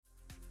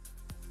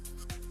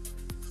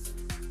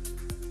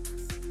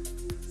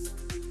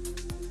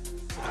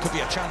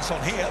chance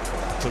on here.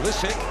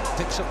 Pulisic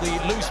picks up the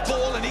loose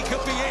ball and he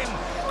could be in.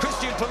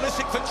 Christian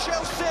Pulisic for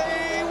Chelsea,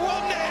 1-0.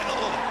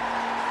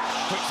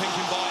 Quick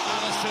thinking by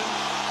Alisson,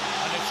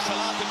 and if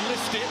Salah can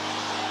lift it,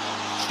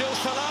 still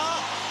Salah.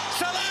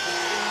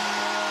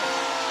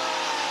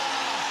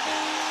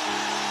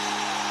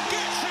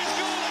 Gets his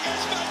goal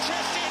against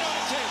Manchester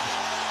United.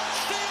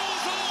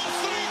 Steals all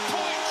 3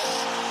 points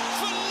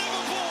for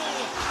Liverpool.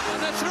 And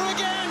they're through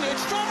again.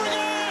 It's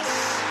Fabregas.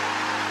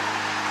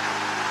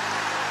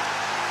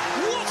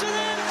 What an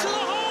end to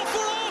the half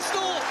for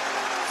Arsenal.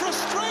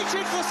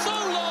 Frustrated for so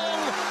long.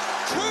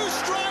 2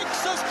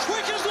 strikes as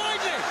quick as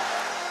lightning.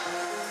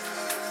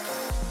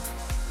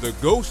 The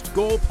Ghost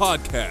Goal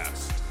Podcast.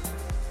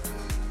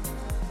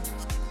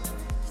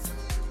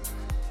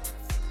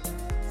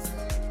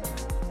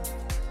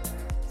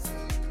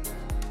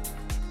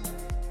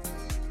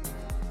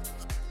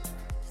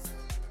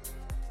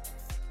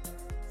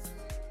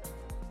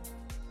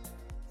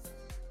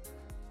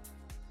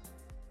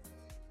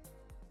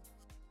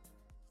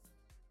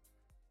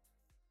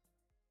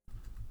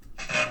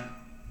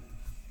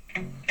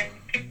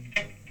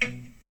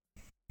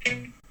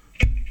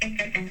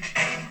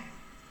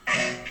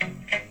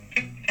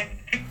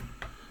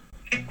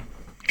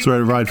 So I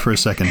ride for a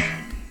second.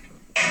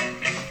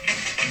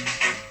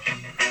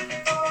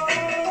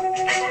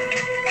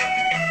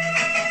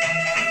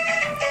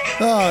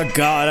 Oh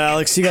God,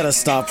 Alex, you gotta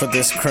stop with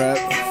this crap.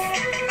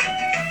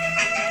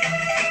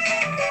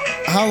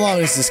 How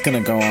long is this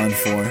gonna go on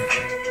for?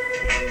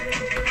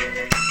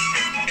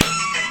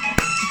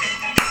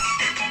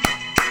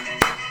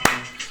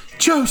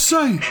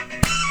 Jose!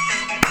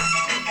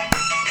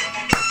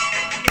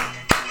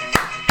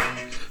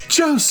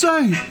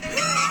 Jose!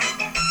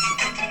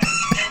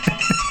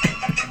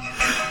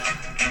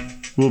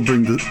 We'll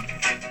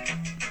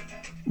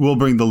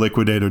bring the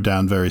liquidator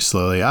down very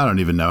slowly. I don't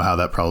even know how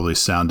that probably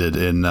sounded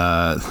in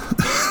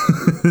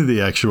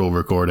the actual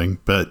recording,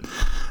 but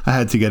I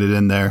had to get it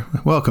in there.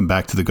 Welcome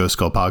back to the Ghost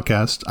Skull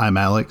Podcast. I'm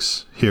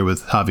Alex, here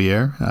with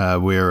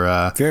Javier.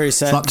 We're very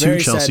sad. It's not two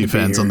Chelsea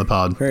fans on the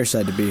pod. Very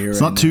sad to be here.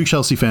 It's not two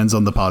Chelsea fans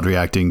on the pod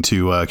reacting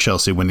to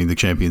Chelsea winning the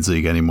Champions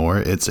League anymore.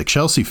 It's a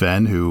Chelsea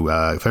fan who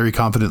very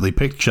confidently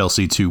picked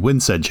Chelsea to win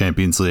said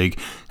Champions League,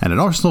 and an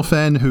Arsenal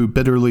fan who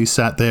bitterly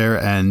sat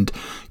there and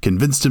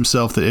convinced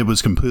himself that it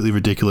was completely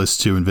ridiculous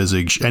to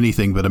envisage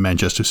anything but a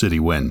Manchester City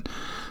win.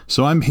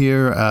 So I'm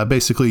here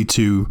basically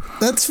to...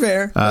 That's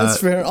fair.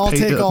 That's fair. I'll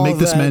take all make of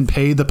this that. man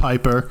pay the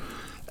piper.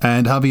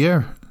 And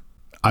Javier,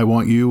 I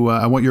want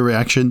your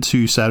reaction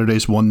to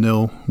Saturday's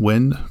 1-0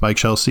 win by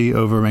Chelsea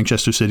over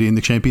Manchester City in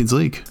the Champions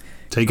League.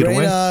 Take it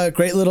away.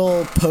 Great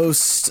little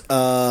post,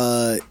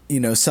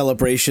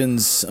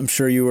 celebrations. I'm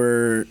sure you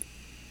were,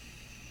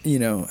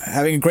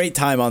 having a great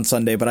time on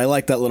Sunday, but I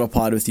like that little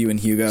pod with you and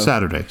Hugo.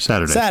 Saturday.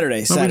 Well,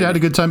 we had a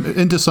good time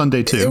into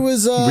Sunday too. It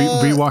was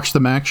rewatched the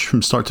match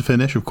from start to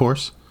finish, of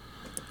course.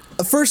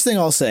 The first thing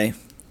I'll say,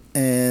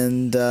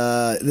 and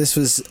this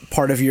was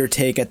part of your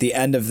take at the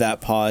end of that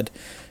pod,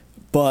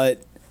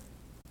 but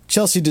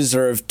Chelsea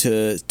deserved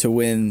to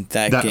win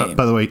that game.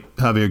 By the way,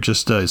 Javier,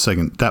 just a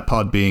second. That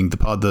pod being the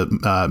pod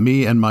that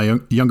me and my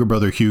younger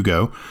brother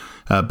Hugo,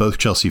 both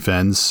Chelsea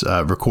fans,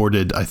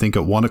 recorded, I think,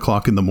 at 1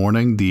 o'clock in the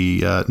morning,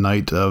 the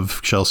night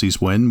of Chelsea's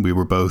win. We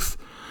were both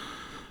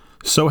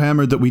so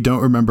hammered that we don't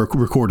remember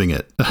recording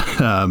it.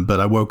 But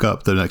I woke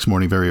up the next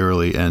morning very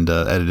early and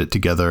edited it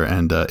together,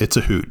 and it's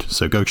a hoot.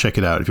 So go check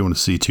it out if you want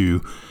to see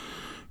two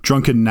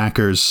drunken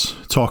knackers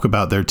talk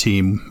about their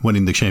team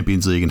winning the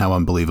Champions League and how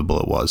unbelievable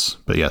it was.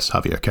 But yes,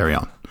 Javier, carry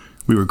on.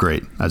 We were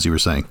great, as you were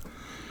saying.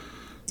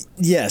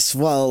 Yes,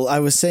 well, I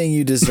was saying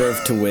you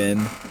deserve to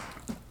win.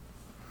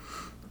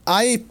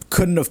 I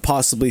couldn't have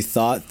possibly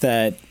thought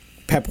that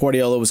Pep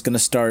Guardiola was going to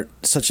start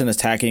such an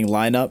attacking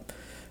lineup.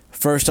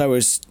 First, I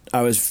was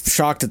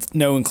shocked at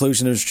no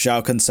inclusion of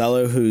João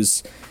Cancelo,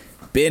 who's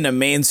been a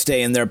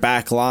mainstay in their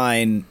back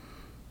line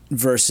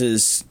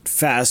versus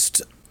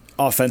fast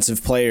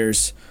offensive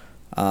players,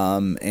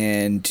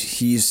 and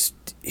he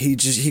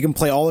can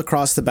play all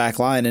across the back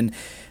line. And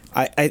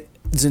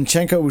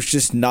Zinchenko was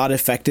just not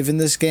effective in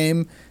this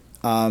game,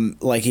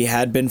 like he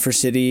had been for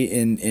City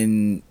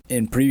in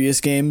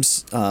previous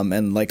games,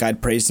 and like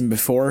I'd praised him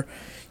before.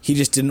 He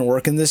just didn't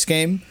work in this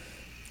game.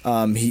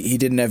 He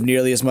didn't have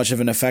nearly as much of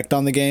an effect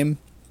on the game,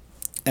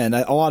 and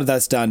a lot of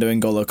that's down to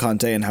N'Golo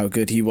Kanté and how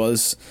good he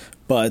was.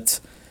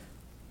 But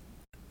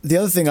the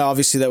other thing,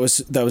 obviously, that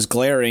was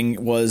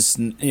glaring was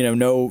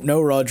no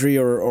Rodri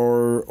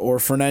or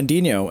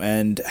Fernandinho,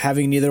 and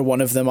having neither one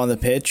of them on the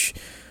pitch.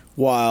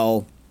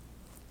 While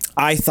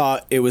I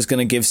thought it was going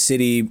to give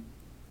City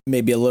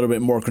maybe a little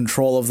bit more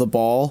control of the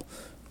ball,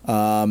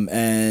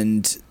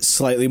 and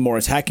slightly more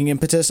attacking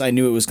impetus, I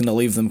knew it was going to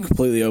leave them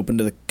completely open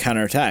to the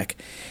counterattack.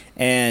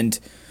 And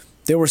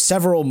there were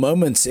several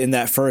moments in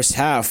that first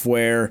half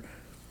where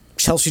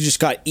Chelsea just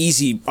got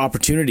easy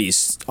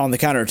opportunities on the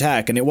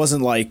counterattack, and it was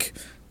like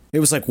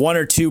one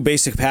or two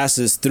basic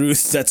passes through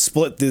that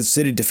split the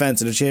City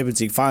defense in a Champions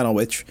League final,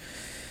 which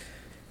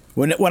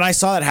when I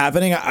saw that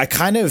happening, I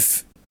kind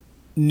of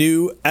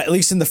knew, at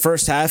least in the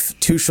first half,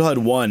 Tuchel had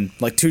won.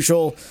 Like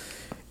Tuchel,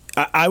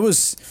 I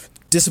was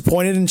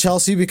disappointed in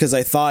Chelsea because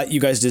I thought you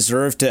guys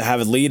deserved to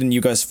have a lead, and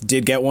you guys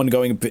did get one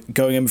going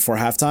in before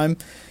halftime,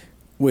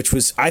 which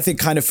was, I think,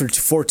 kind of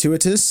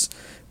fortuitous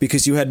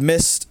because you had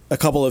missed a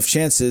couple of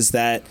chances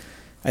that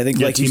I think,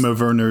 like Timo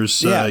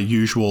Werner's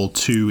usual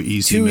two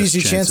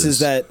easy chances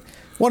that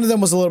one of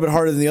them was a little bit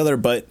harder than the other,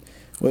 but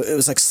it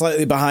was like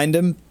slightly behind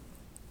him.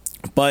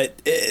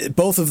 But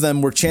both of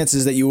them were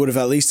chances that you would have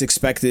at least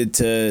expected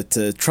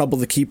to trouble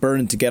the keeper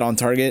and to get on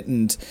target.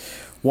 And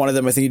one of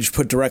them, I think, he just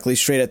put directly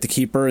straight at the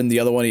keeper, and the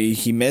other one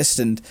he missed.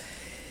 And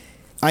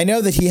I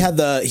know that he had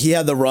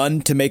the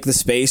run to make the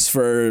space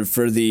for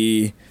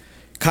the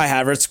Kai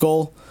Havertz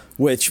goal,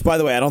 which, by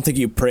the way, I don't think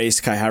you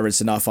praised Kai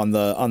Havertz enough on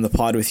the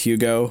pod with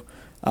Hugo.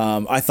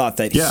 I thought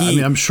that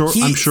I'm sure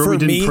we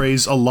didn't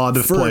praise a lot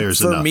of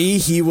players enough. For me,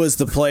 he was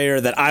the player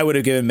that I would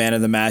have given man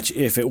of the match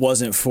if it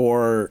wasn't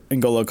for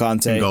N'Golo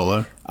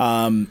Kante.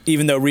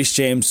 Even though Reece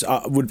James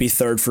would be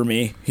third for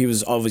me, he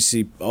was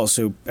obviously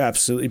also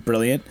absolutely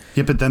brilliant.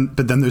 Yeah, but then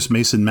there's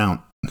Mason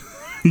Mount.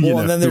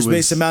 And then there's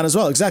Mason Mount as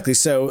well. Exactly.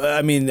 So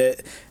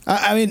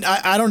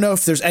I don't know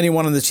if there's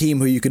anyone on the team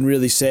who you can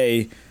really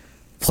say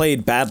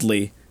played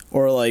badly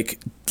or like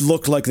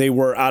looked like they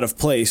were out of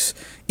place.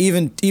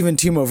 Even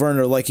Timo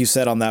Werner, like you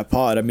said on that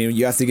pod, I mean,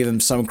 you have to give him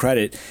some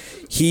credit.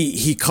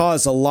 He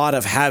caused a lot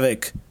of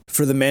havoc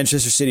for the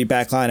Manchester City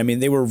backline. I mean,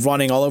 they were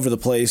running all over the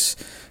place.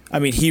 I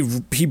mean,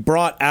 he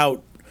brought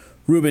out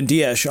Ruben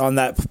Dias on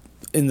that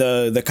in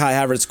the Kai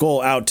Havertz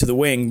goal out to the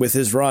wing with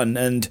his run,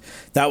 and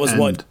that was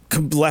what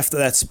left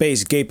that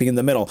space gaping in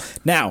the middle.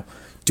 Now,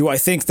 do I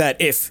think that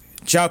if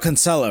João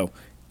Cancelo,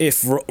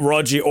 if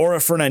Rodri or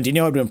if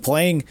Fernandinho had been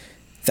playing,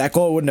 that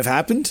goal wouldn't have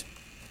happened?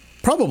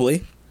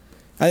 Probably.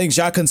 I think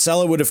João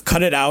Cancelo would have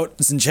cut it out.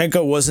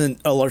 Zinchenko wasn't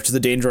alert to the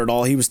danger at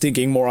all. He was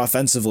thinking more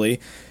offensively.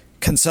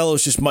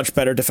 Cancelo's just much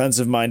better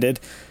defensive-minded.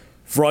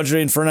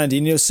 Rodri and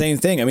Fernandinho, same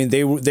thing. I mean,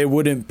 they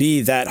wouldn't be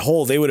that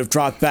hole. They would have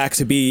dropped back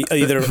to be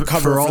either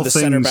cover for the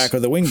center back or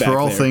the wing back. For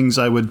all things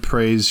I would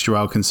praise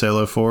João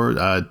Cancelo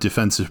for,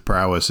 defensive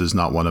prowess is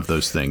not one of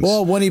those things.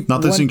 Well,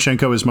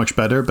 Zinchenko is much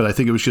better, but I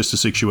think it was just a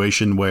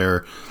situation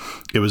where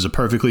it was a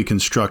perfectly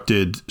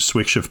constructed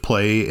switch of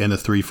play in a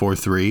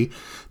 3-4-3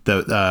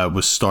 that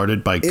was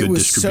started by good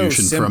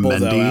distribution from Mendy.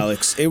 Though,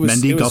 Alex.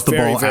 Mendy got the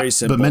ball very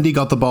simple. But Mendy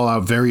got the ball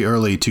out very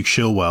early to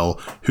Chilwell,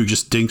 who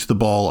just dinked the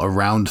ball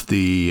around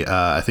the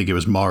I think it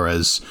was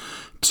Mahrez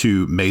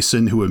to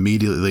Mason, who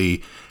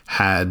immediately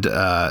had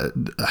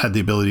the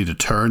ability to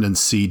turn and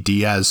see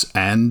Diaz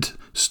and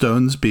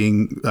Stones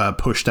being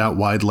pushed out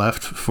wide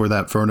left for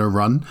that Werner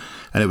run,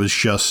 and it was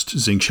just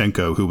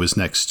Zinchenko who was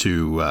next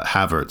to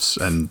Havertz.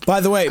 And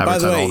by the way, had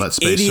all that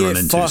space to run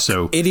into.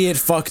 So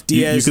fuck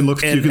Diaz. You can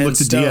look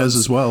to Diaz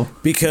as well,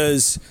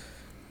 because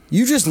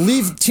you just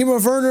leave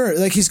Timo Werner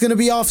like he's going to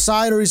be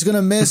offside or he's going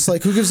to miss.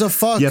 Like, who gives a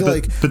fuck? Yeah,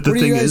 but the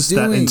thing is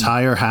doing? The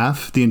entire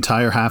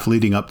half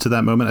leading up to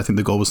that moment, I think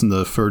the goal was in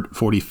the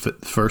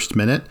 41st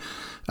minute.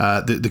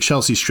 The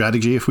Chelsea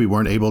strategy, if we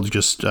weren't able to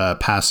just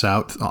pass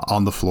out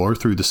on the floor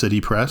through the City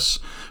press,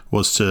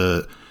 was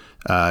to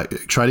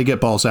try to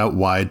get balls out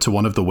wide to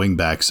one of the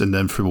wingbacks, and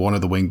then for one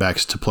of the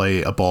wingbacks to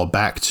play a ball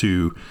back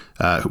to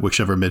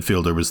whichever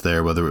midfielder was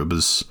there, whether it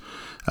was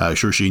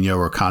Jorginho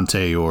or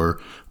Kante or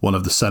one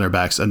of the center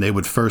backs, and they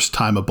would first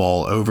time a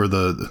ball over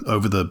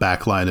the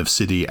back line of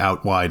City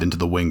out wide into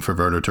the wing for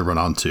Werner to run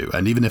onto.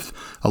 And even if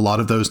a lot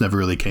of those never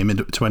really came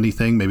into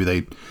anything, maybe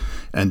they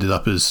ended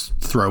up as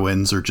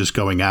throw-ins or just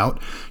going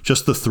out,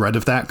 just the threat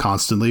of that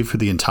constantly for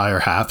the entire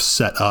half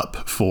set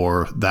up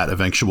for that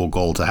eventual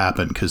goal to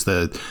happen, because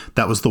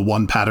that was the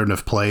one pattern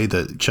of play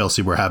that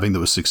Chelsea were having that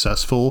was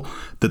successful,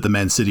 that the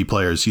Man City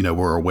players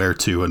were aware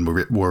to and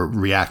were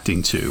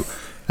reacting to,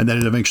 and then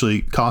it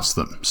eventually cost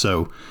them.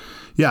 So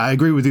yeah, I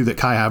agree with you that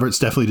Kai Havertz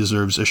definitely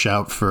deserves a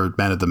shout for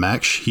man of the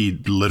match. He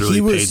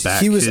literally paid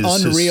back. He was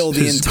unreal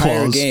the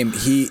entire claws. game.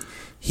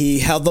 He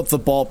held up the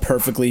ball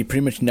perfectly. He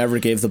pretty much never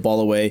gave the ball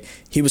away.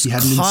 He was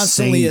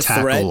constantly a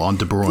threat. Tackle on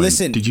De Bruyne.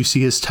 Listen, did you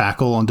see his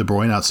tackle on De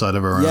Bruyne outside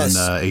of our own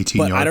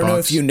 18-yard box? I don't know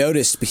if you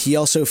noticed, but he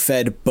also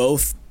fed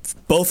both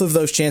of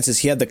those chances.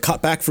 He had the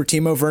cutback for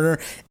Timo Werner,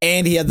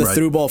 and he had the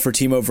through ball for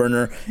Timo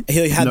Werner.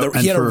 He had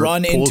a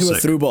run into a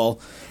through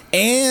ball.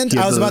 And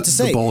I was about to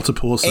say, the ball to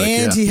Pulisic,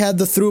 and he had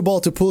the through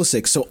ball to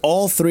Pulisic. So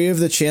all three of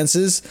the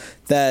chances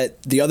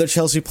that the other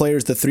Chelsea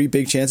players, the three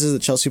big chances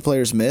that Chelsea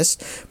players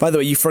missed. By the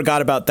way, you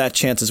forgot about that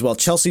chance as well.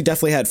 Chelsea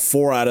definitely had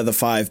 4 out of the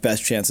 5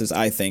 best chances,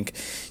 I think.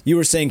 You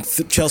were saying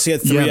Chelsea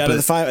had 3 out of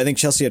the 5. I think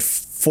Chelsea had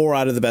 4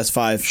 out of the best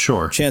 5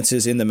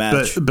 chances in the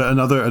match. But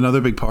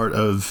another big part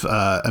of,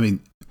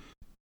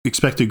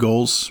 expected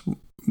goals,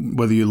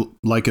 whether you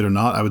like it or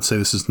not, I would say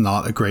this is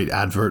not a great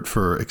advert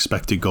for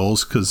expected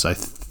goals, because I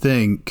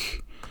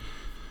think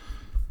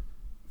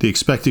the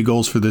expected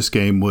goals for this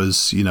game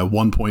was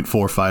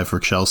 1.45 for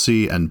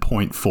Chelsea and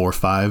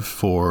 0.45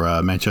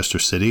 for Manchester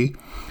City,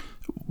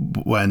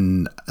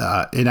 when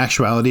in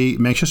actuality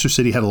Manchester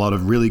City had a lot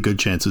of really good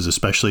chances,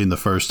 especially in the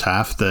first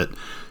half, that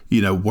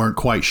weren't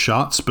quite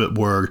shots but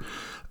were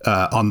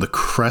on the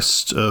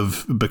crest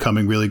of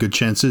becoming really good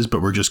chances,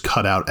 but were just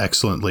cut out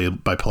excellently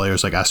by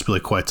players like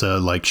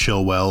Azpilicueta, like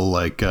Chilwell,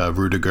 like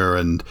Rudiger,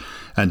 and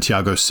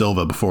Thiago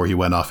Silva before he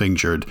went off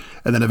injured,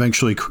 and then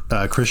eventually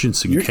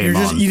Christensen came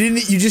on.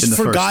 You just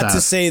forgot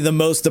to say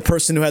the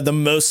person who had the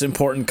most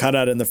important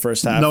cutout in the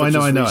first half. No, I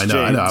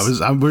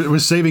know. We're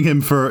saving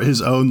him for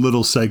his own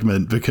little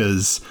segment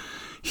because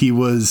he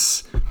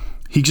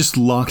just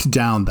locked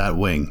down that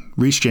wing.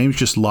 Reece James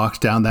just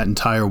locked down that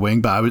entire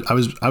wing. But I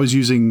was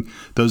using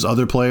those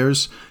other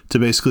players to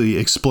basically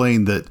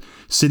explain that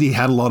City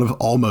had a lot of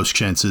almost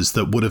chances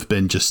that would have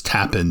been just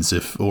tap-ins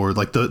or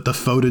like the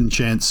Foden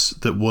chance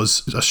that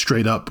was a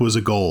straight up was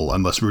a goal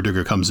unless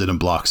Rudiger comes in and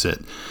blocks it.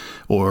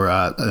 Or,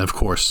 and of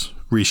course,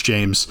 Reece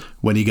James,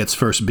 when he gets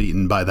first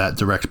beaten by that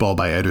direct ball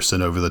by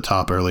Ederson over the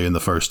top early in the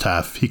first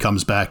half, he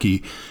comes back,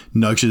 he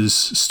nudges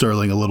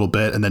Sterling a little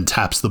bit and then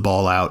taps the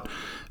ball out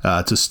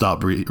to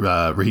stop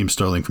Raheem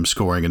Sterling from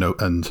scoring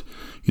and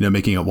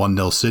making it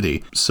 1-0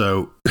 City.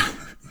 So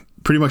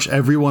pretty much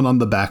everyone on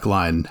the back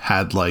line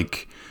had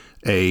like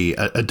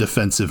a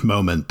defensive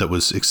moment that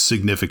was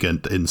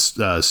significant in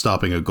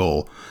stopping a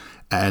goal.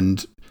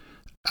 And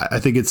I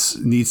think it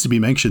needs to be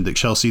mentioned that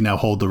Chelsea now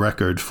hold the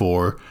record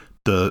for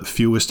the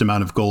fewest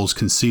amount of goals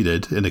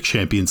conceded in a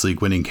Champions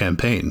League winning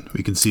campaign.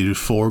 We conceded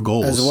 4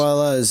 goals as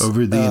well as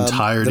over the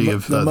entirety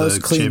of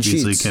the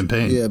Champions League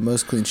campaign. Yeah,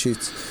 most clean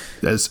sheets.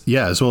 As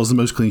well as the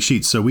most clean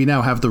sheets. So we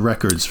now have the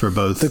records for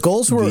both the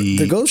goals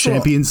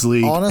Champions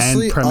League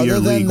honestly, and Premier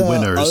League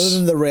winners. Other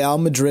than the Real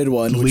Madrid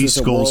one, which least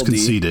was goals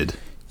conceded.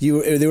 They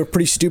were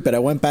pretty stupid. I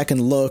went back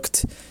and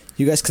looked.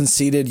 You guys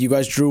conceded. You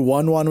guys drew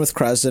 1-1 with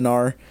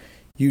Krasnodar.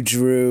 You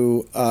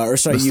drew,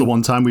 That's the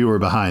one time we were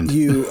behind.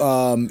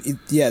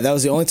 That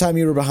was the only time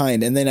you were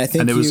behind, and then I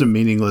think, and it was a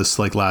meaningless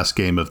last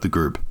game of the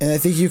group. And I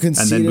think you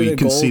conceded. And then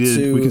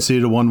we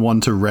conceded a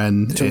 1-1 to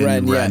Rennes.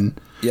 Yeah.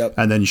 Yep.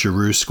 And then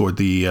Giroud scored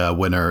the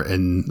winner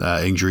in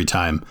injury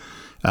time.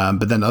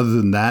 But then other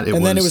than that, it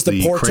was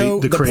the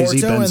crazy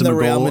Benzema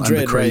goal and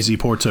the crazy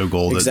Porto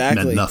goal that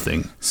meant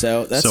nothing.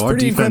 So that's our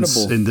pretty defense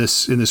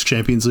incredible. in this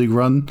Champions League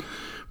run,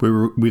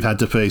 we've had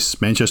to face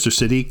Manchester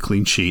City,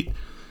 clean sheet.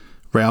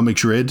 Real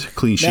Madrid,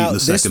 clean sheet in the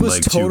second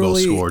leg, 2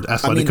 goals scored.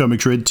 Atletico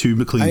Madrid,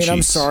 2 clean sheets.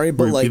 I'm sorry,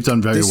 but we've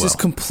done very well. This is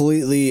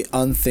completely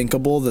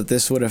unthinkable that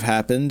this would have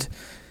happened.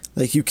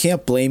 Like, you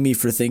can't blame me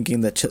for thinking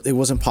that it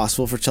wasn't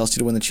possible for Chelsea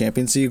to win the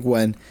Champions League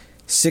when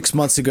 6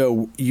 months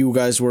ago you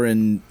guys were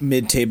in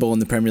mid-table in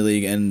the Premier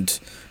League, and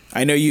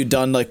I know you'd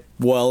done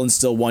well and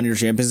still won your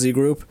Champions League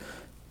group,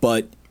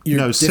 but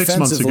No, 6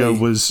 months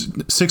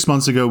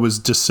ago was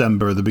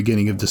December, the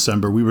beginning of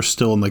December. We were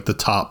still in the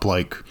top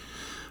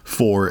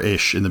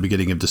 4-ish in the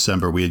beginning of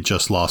December. We had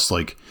just lost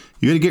you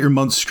got to get your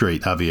months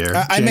straight,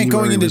 Javier. I meant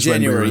going into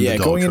January. Yeah,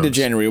 going into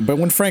January. But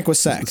when Frank was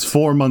sacked, it's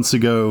 4 months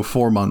ago.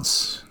 4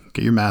 months.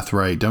 Get your math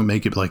right. Don't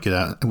make it like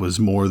it was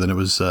more than it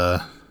was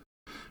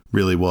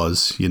really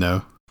was.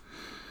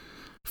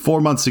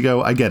 4 months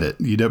ago, I get it.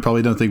 You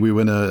probably don't think we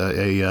win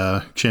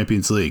a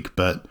Champions League,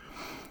 but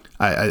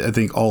I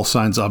think all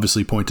signs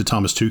obviously point to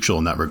Thomas Tuchel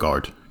in that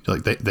regard.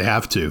 They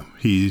have to.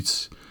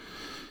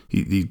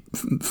 He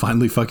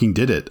finally fucking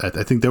did it.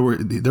 I think there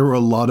were a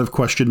lot of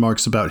question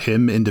marks about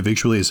him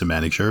individually as a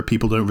manager.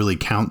 People don't really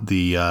count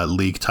the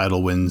league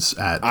title wins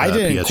at I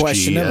didn't PSG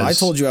question him. I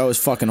told you I was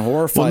fucking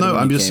horrified. Well, no,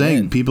 I'm just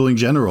saying people in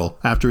general,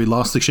 after he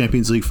lost the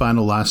Champions League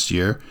final last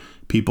year,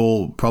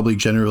 people probably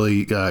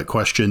generally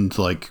questioned,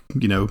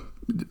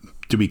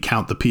 do we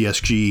count the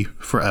PSG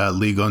for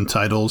Ligue 1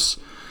 titles?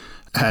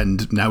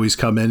 And now he's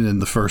come in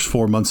the first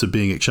 4 months of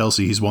being at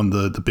Chelsea, he's won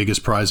the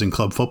biggest prize in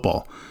club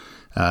football.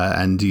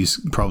 And he's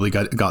probably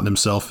gotten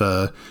himself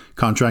a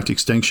contract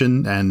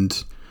extension,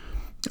 and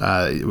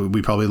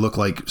we probably look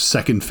like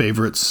second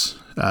favorites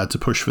to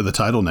push for the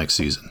title next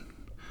season.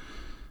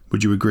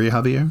 Would you agree,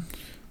 Javier?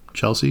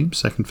 Chelsea,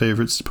 second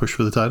favorites to push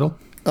for the title?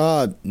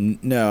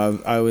 No,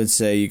 I would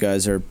say you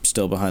guys are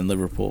still behind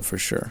Liverpool for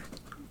sure.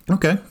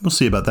 Okay, we'll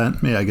see about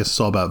that. Yeah, I guess it's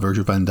all about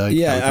Virgil van Dijk.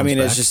 Yeah, I mean,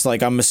 it's just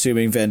I'm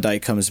assuming Van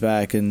Dijk comes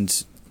back,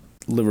 and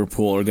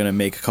Liverpool are going to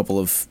make a couple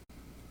of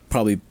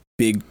probably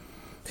big.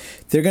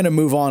 They're going to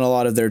move on a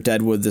lot of their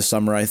deadwood this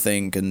summer, I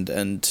think,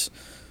 and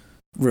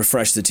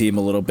refresh the team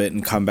a little bit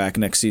and come back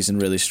next season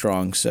really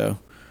strong. So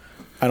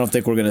I don't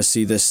think we're going to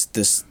see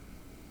this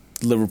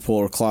Liverpool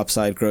or Klopp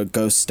side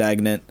go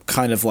stagnant,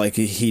 kind of like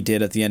he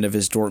did at the end of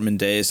his Dortmund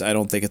days. I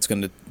don't think that's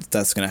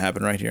going to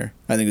happen right here.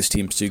 I think this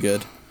team's too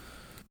good.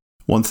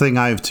 One thing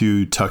I have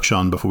to touch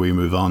on before we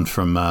move on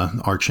from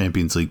our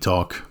Champions League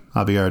talk,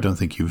 Javier, I don't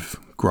think you've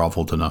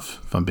groveled enough,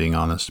 if I'm being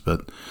honest,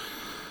 but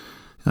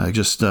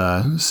just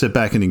sit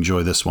back and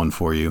enjoy this one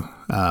for you.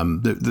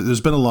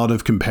 There's been a lot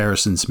of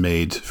comparisons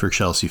made for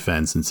Chelsea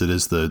fans since it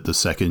is the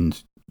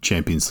second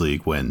Champions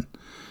League win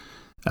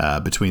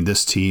between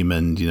this team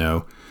and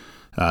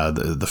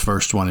the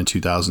first one in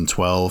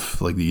 2012.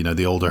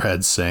 The older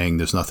heads saying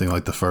there's nothing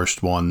like the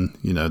first one.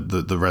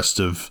 The rest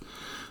of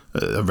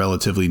a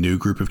relatively new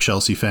group of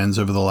Chelsea fans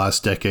over the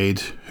last decade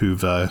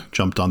who've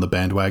jumped on the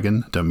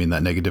bandwagon. Don't mean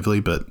that negatively,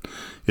 but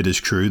it is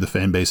true. The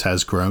fan base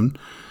has grown.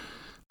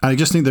 I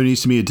just think there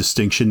needs to be a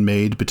distinction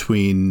made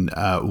between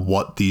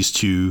what these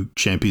two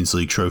Champions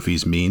League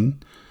trophies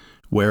mean.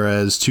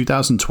 Whereas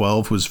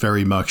 2012 was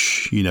very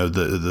much,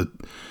 the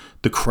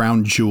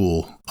crown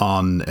jewel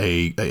on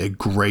a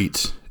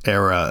great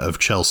era of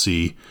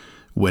Chelsea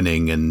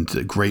winning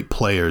and great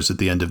players at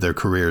the end of their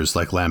careers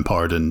like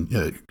Lampard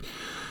and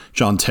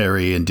John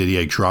Terry and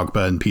Didier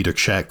Drogba and Peter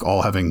Cech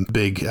all having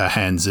big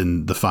hands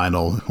in the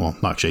final. Well,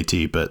 not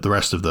JT, but the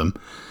rest of them.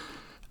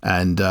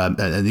 And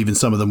even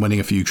some of them winning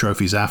a few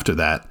trophies after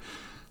that,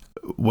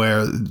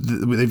 where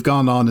they've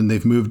gone on and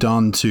they've moved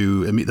on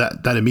to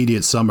that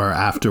immediate summer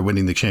after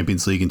winning the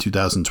Champions League in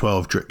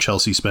 2012.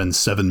 Chelsea spends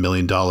 $7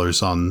 million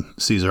on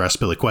Cesar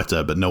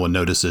Azpilicueta, but no one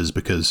notices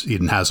because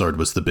Eden Hazard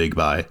was the big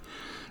buy.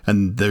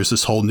 And there's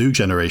this whole new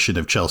generation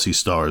of Chelsea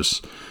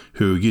stars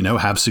who,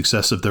 have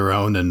success of their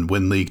own and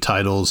win league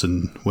titles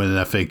and win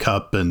an FA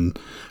Cup and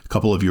a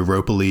couple of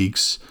Europa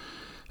Leagues.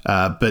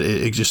 But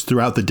it just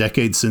throughout the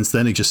decades since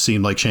then, it just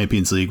seemed like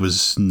Champions League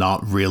was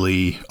not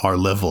really our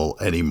level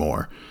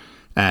anymore.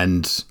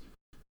 And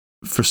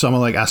for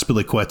someone like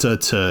Azpilicueta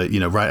to,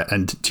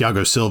 and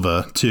Thiago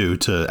Silva too,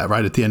 to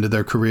right at the end of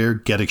their career,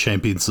 get a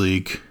Champions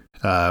League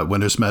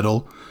winners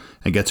medal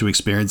and get to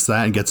experience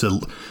that and get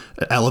to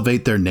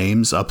elevate their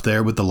names up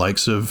there with the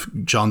likes of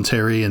John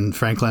Terry and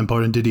Frank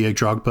Lampard and Didier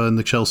Drogba in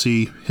the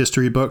Chelsea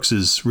history books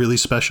is really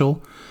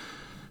special.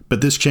 But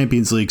this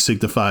Champions League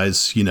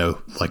signifies,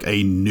 like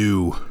a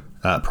new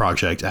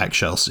project at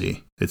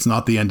Chelsea. It's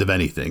not the end of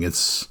anything.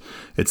 It's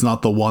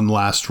not the one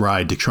last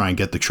ride to try and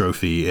get the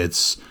trophy.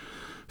 It's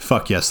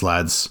fuck yes,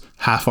 lads.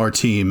 Half our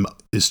team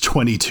is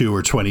 22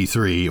 or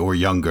 23 or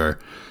younger,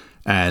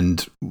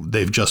 and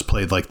they've just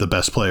played like the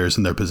best players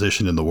in their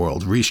position in the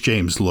world. Reece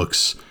James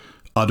looks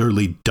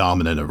utterly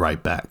dominant at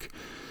right back.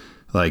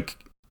 Like,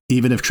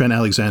 even if Trent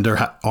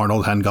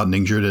Alexander-Arnold hadn't gotten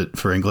injured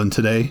for England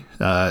today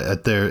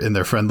in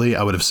their friendly,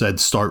 I would have said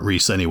start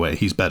Reece anyway.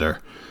 He's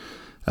better.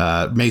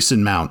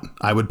 Mason Mount,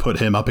 I would put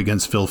him up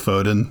against Phil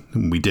Foden.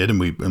 And we did, and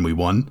we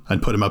won.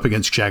 I'd put him up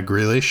against Jack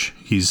Grealish.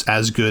 He's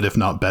as good, if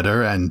not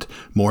better, and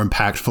more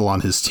impactful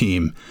on his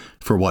team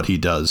for what he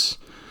does.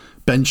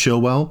 Ben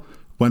Chilwell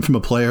went from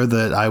a player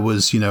that I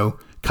was,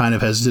 kind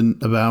of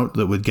hesitant about,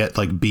 that would get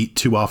like beat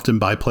too often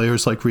by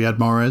players like Riyad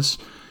Mahrez.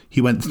 He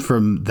went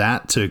from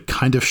that to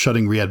kind of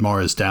shutting Riyad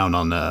Mahrez down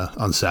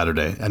on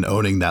Saturday and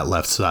owning that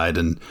left side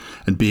and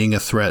being a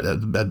threat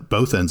at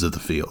both ends of the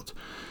field.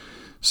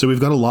 So we've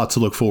got a lot to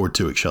look forward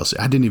to at Chelsea.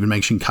 I didn't even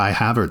mention Kai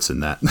Havertz in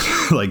that,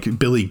 like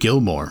Billy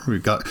Gilmore.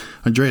 We've got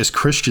Andreas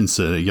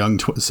Christensen, a young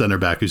centre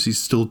back who's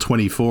still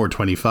 24,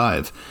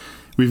 25.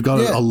 We've got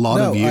a lot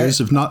of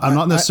years of not. I'm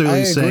not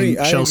necessarily saying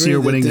Chelsea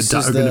are winning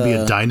are going to be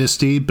a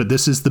dynasty, but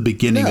this is the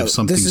beginning of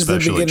something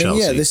special at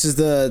Chelsea. Yeah, this is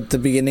the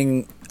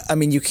beginning. I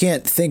mean, you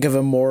can't think of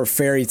a more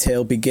fairy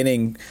tale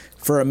beginning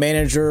for a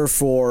manager,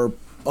 for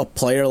a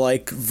player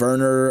like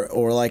Werner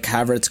or like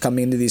Havertz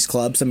coming into these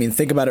clubs. I mean,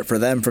 think about it for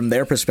them from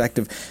their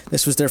perspective.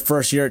 This was their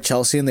first year at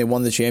Chelsea and they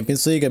won the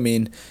Champions League. I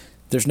mean,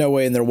 there's no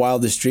way in their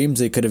wildest dreams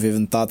they could have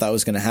even thought that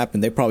was going to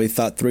happen. They probably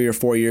thought 3 or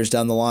 4 years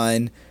down the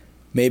line,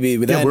 maybe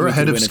we're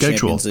ahead of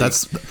schedule.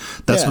 That's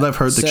what I've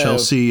heard. The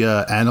Chelsea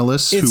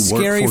analysts who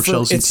work for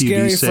Chelsea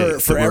TV say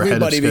for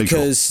everybody,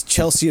 because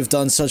Chelsea have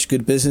done such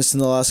good business in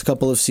the last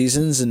couple of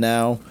seasons, and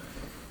now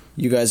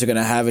you guys are going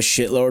to have a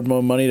shitload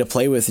more money to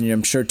play with, and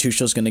I'm sure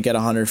Tuchel's going to get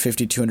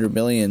 150, 200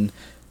 million,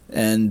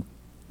 and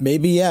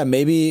maybe ahead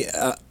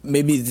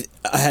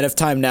of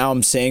time now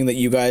I'm saying that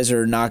you guys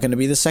are not going to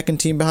be the second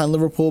team behind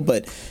Liverpool,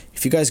 but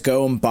if you guys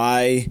go and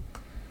buy,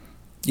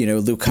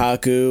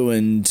 Lukaku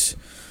and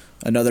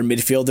another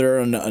midfielder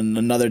and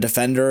another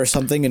defender or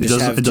something, and it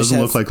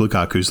doesn't look like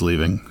Lukaku's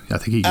leaving. I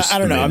think he just I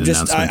don't know. I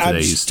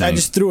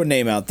just threw a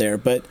name out there,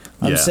 but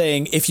I'm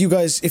saying if you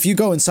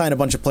go and sign a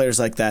bunch of players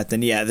like that,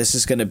 then this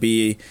is going to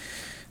be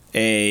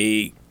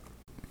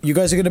you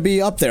guys are going to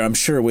be up there, I'm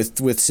sure,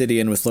 with City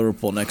and with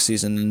Liverpool next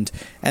season,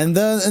 and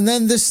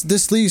then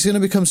this league's going to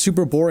become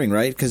super boring,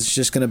 right? Because it's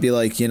just going to be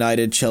like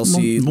United,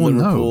 Chelsea,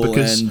 Liverpool,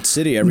 and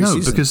City every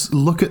season. No, because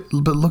look at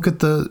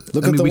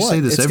we say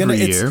this every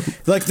year.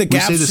 Like the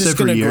gap's just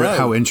going to grow.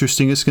 How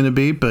interesting it's going to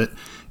be, but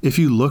if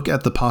you look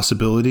at the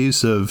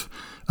possibilities of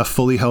a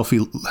fully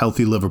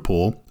healthy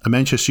Liverpool, a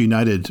Manchester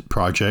United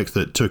project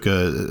that took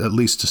at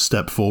least a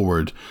step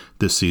forward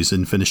this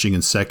season, finishing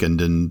in second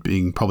and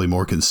being probably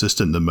more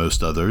consistent than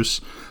most others.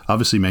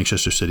 Obviously,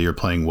 Manchester City are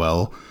playing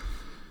well.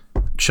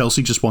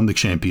 Chelsea just won the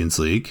Champions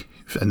League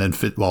and then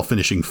while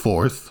finishing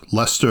fourth.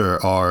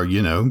 Leicester are,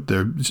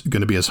 they're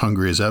going to be as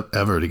hungry as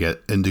ever to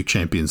get into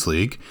Champions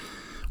League.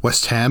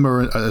 West Ham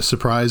are a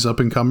surprise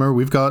up-and-comer.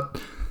 We've got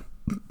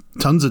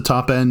tons of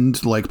top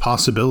end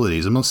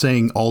possibilities. I'm not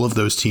saying all of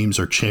those teams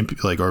are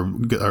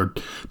are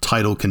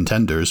title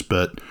contenders,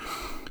 but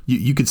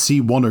you could see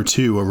one or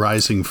two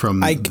arising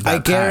from I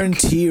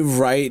guarantee you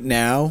right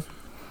now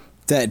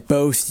that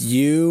both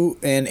you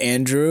and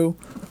Andrew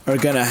are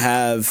gonna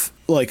have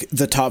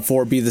the top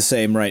four be the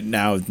same right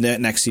now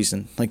next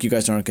season. You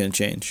guys aren't gonna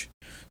change.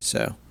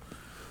 So,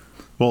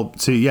 well,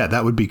 see,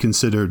 that would be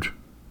considered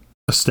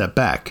a step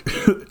back.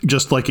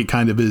 just like it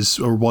kind of is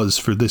or was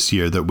for this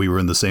year, that we were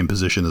in the same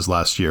position as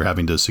last year,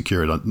 having to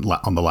secure it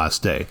on the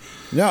last day.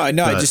 No, I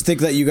know. I just think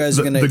that you guys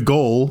are going to... The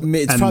goal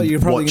it's and probably, you're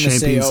probably what going to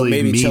say, Champions League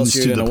maybe means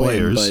Chelsea to are the going to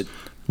players. win, but...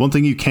 One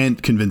thing you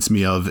can't convince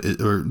me of,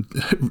 or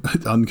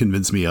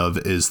unconvince me of,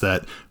 is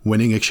that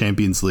winning a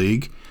Champions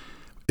League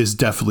is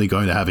definitely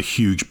going to have a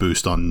huge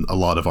boost on a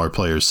lot of our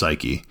players'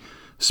 psyche,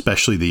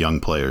 especially the young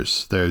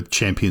players. They're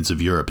champions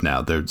of Europe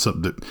now.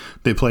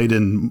 They played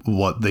in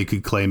what they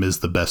could claim is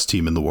the best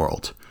team in the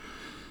world.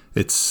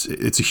 It's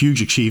a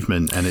huge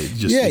achievement, and it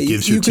just it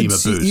gives your team a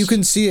boost. You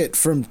can see it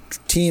from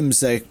teams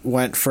that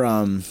went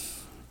from,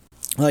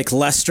 like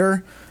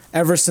Leicester.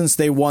 Ever since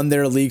they won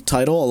their league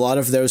title, a lot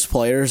of those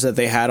players that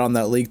they had on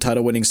that league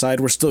title winning side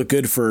were still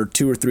good for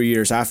 2 or 3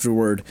 years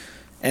afterward,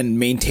 and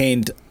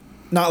maintained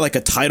not like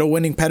a title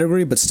winning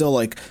pedigree, but still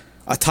like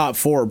a top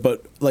 4.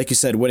 But like you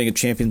said, winning a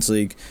Champions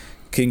League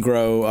can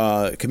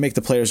make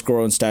the players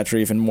grow in stature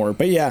even more.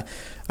 But yeah,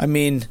 I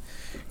mean,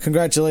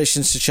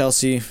 congratulations to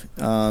Chelsea.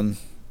 I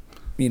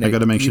got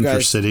to mention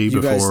for City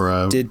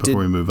before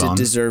we move on.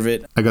 Deserve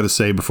it. I got to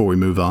say before we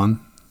move on,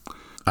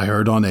 I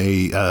heard on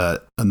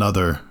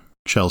another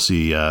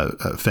Chelsea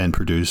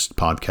fan-produced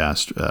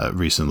podcast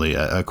recently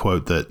a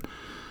quote that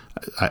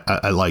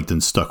I liked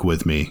and stuck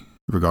with me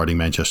regarding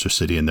Manchester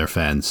City and their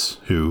fans,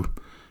 who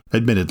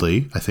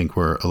admittedly I think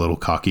were a little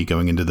cocky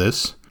going into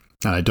this.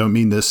 And I don't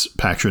mean this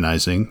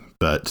patronizing,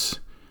 but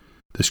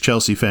this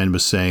Chelsea fan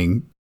was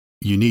saying,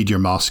 you need your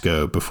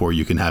Moscow before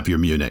you can have your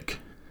Munich.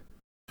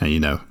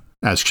 And,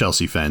 as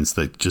Chelsea fans,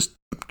 that just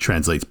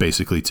translates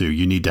basically to,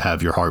 you need to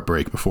have your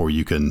heartbreak before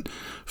you can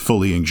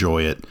fully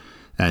enjoy it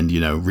and,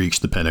 reach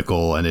the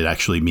pinnacle, and it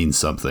actually means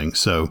something.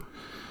 So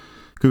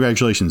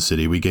congratulations,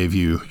 City. We gave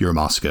you your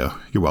Moscow.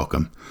 You're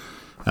welcome.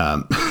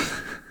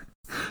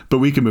 But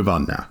we can move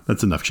on now.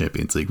 That's enough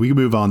Champions League. We can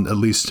move on at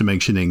least to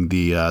mentioning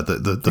the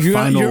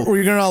final. Were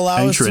you going to allow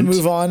entrant. us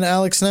to move on,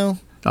 Alex, now?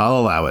 I'll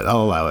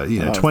allow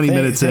it. 20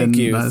 minutes in.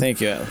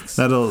 Thank you, Alex.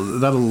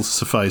 That'll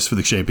suffice for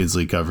the Champions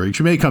League coverage.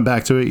 You may come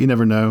back to it. You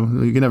never know.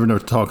 You can never know.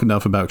 Talk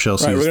enough about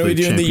Chelsea. Right, we're going to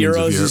be doing the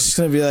Euros. It's just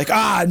going to be like,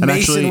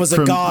 Mason was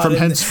a god, from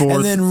henceforth,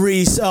 and then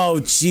Reece. Oh,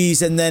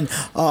 jeez, and then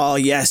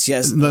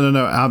yes. No,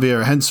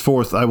 Javier.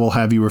 Henceforth, I will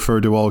have you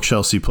refer to all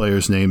Chelsea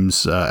players'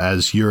 names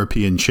as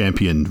European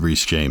champion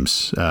Reece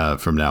James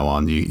from now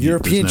on.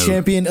 European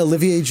champion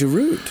Olivier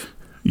Giroud.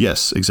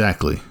 Yes,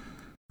 exactly.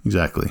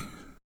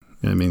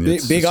 I mean,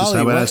 it's Big just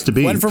how it has to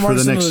be went from for the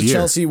Arsenal next to year.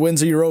 Chelsea,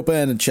 wins a Europa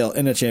and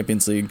a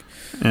Champions League,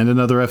 and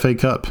another FA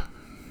Cup.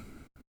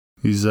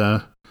 He's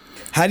How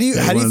do you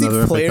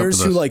think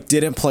players who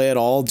didn't play at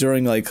all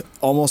during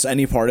almost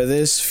any part of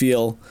this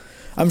feel?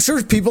 I'm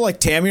sure people like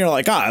Tammy are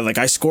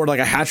I scored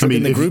a hat trick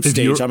in the group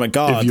stage. I'm a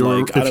god.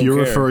 If you're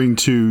referring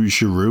to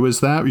Giroud as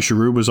that,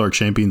 Giroud was our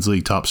Champions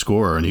League top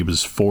scorer, and he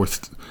was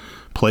 4th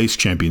place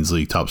Champions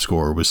League top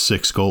scorer with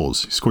 6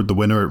 goals. He scored the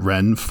winner at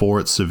Rennes,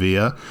 4 at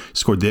Sevilla. He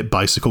scored the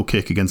bicycle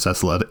kick against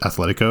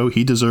Atletico.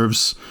 He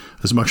deserves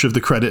as much of the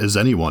credit as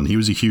anyone. He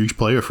was a huge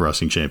player for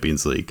us in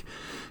Champions League.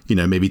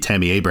 Maybe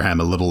Tammy Abraham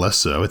a little less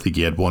so. I think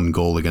he had 1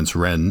 goal against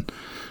Rennes.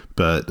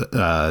 But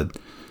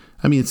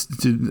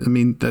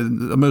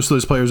most of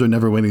those players are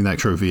never winning that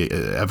trophy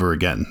ever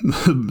again.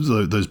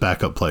 Those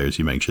backup players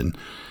you mentioned.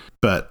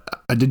 But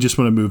I did just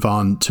want to move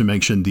on to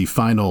mention the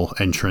final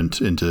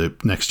entrant into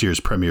next year's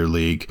Premier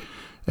League,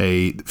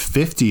 a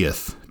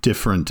 50th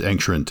different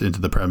entrant into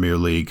the Premier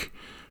League.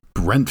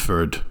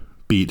 Brentford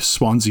beat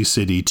Swansea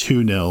City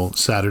 2-0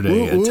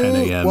 Saturday at 10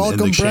 a.m. in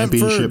the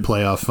Championship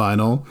playoff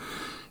final.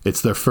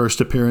 It's their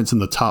first appearance in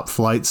the top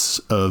flights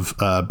of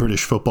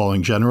British football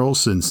in general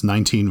since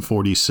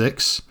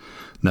 1946.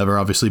 Never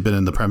obviously been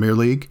in the Premier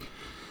League.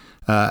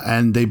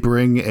 And they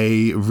bring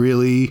a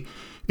really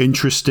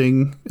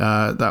interesting,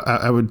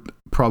 I would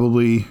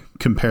probably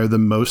compare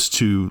them most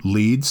to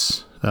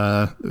Leeds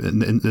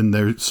in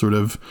their sort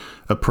of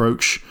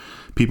approach.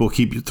 People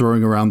keep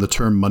throwing around the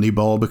term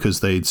Moneyball because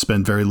they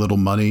spend very little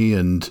money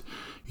and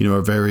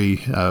are very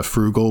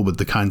frugal with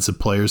the kinds of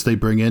players they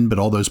bring in, but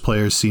all those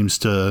players seems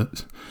to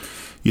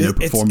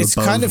perform it's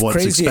above kind of what's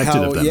crazy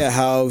expected of them.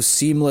 how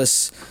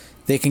seamless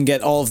they can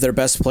get all of their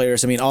best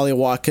players. I mean, Ollie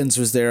Watkins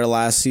was there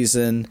last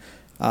season.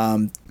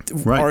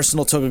 Right.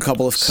 Arsenal took a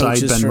couple of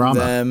coaches from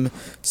them.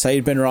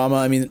 Said Benrahma.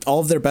 I mean, all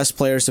of their best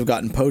players have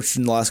gotten poached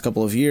in the last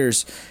couple of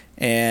years,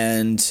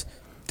 and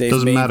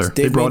doesn't matter.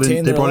 They brought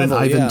in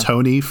Ivan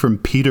Toney from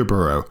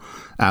Peterborough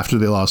after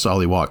they lost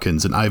Ollie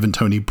Watkins, and Ivan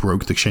Toney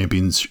broke the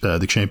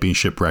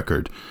championship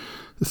record.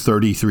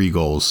 33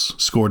 goals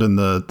scored in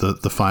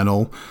the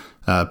final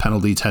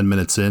penalty 10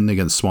 minutes in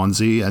against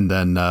Swansea, and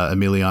then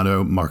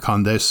Emiliano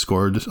Marcondes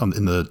scored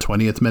in the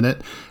 20th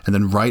minute, and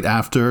then right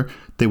after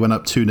they went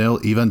up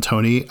 2-0. Ivan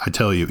Toney, I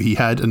tell you, he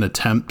had an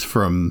attempt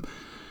from,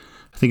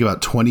 I think,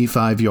 about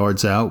 25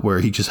 yards out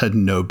where he just had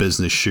no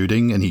business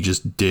shooting, and he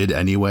just did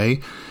anyway.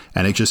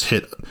 And it just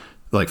hit,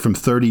 from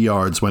 30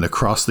 yards, went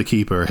across the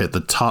keeper, hit the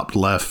top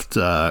left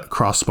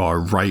crossbar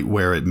right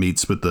where it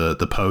meets with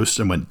the post,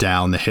 and went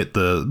down to hit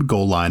the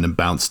goal line and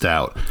bounced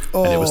out.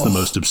 And it was the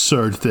most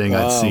absurd thing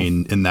I'd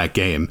seen in that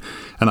game.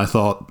 And I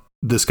thought,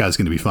 this guy's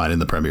going to be fine in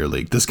the Premier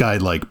League. This guy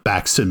like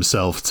backs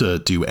himself to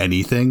do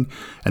anything,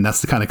 and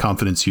that's the kind of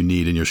confidence you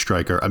need in your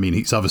striker. I mean,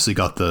 he's obviously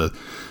got the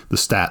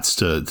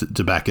stats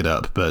to back it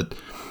up, but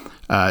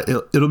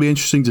it'll be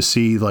interesting to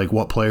see like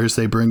what players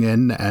they bring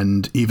in,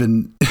 and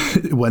even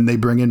when they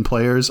bring in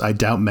players, I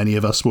doubt many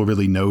of us will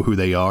really know who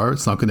they are.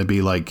 It's not going to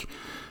be like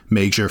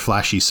major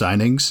flashy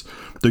signings.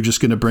 They're just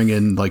going to bring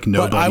in like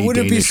nobody. But I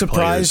wouldn't Danish be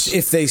surprised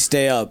players. if they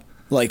stay up.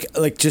 Like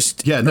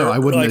just I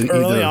wouldn't like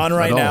early on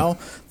right now.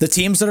 The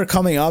teams that are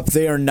coming up,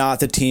 they are not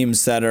the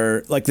teams that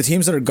are like the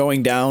teams that are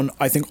going down.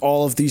 I think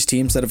all of these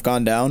teams that have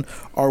gone down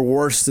are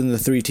worse than the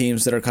 3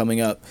 teams that are coming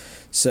up.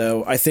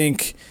 So I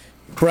think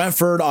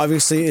Brentford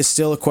obviously is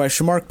still a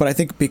question mark, but I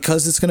think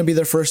because it's going to be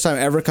their first time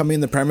ever coming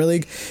in the Premier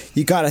League,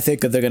 you got to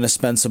think that they're going to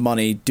spend some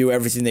money, do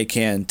everything they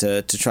can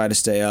to try to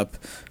stay up.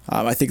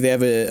 I think they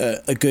have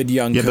a good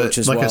young coach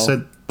as well. Like I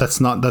said,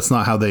 that's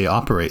not how they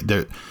operate.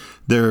 Their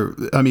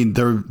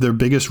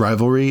biggest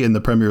rivalry in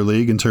the Premier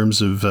League in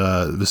terms of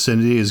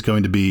vicinity is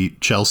going to be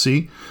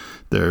Chelsea.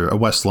 They're a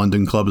West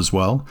London club as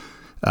well.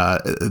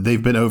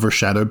 They've been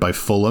overshadowed by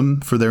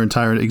Fulham for their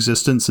entire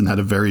existence and had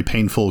a very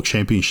painful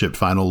championship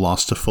final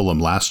loss to Fulham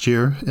last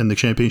year in the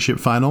championship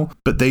final.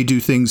 But they do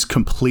things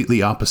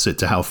completely opposite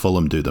to how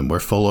Fulham do them, where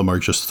Fulham are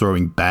just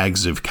throwing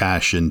bags of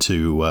cash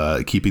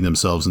into keeping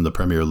themselves in the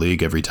Premier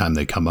League every time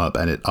they come up,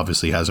 and it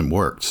obviously hasn't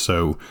worked.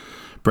 So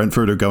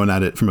Brentford are going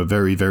at it from a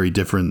very, very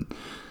different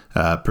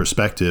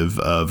perspective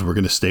of we're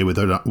going to stay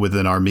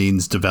within our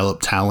means, develop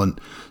talent,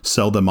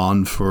 sell them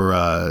on for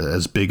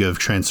as big of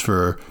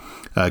transfer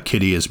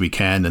kitty as we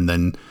can, and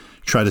then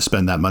try to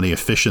spend that money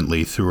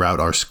efficiently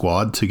throughout our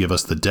squad to give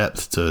us the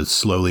depth to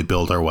slowly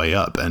build our way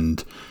up.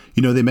 And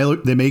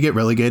they may get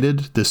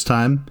relegated this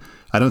time.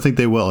 I don't think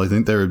they will. I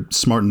think they're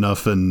smart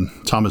enough, and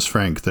Thomas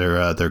Frank,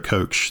 their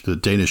coach, the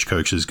Danish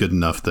coach, is good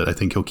enough that I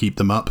think he'll keep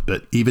them up.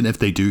 But even if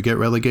they do get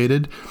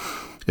relegated,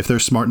 if they're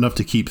smart enough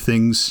to keep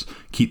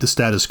the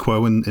status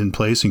quo in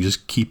place and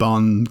just keep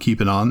on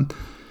keeping on,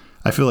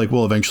 I feel like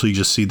we'll eventually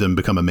just see them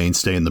become a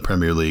mainstay in the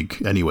Premier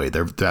League anyway.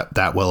 They're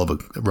that well of a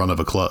run of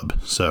a club.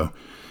 So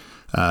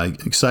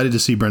excited to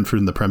see Brentford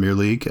in the Premier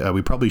League.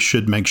 We probably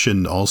should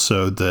mention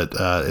also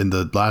that in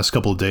the last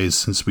couple of days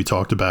since we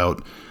talked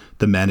about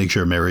the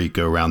manager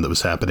merry-go-round that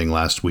was happening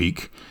last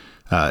week,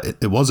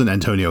 it wasn't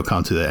Antonio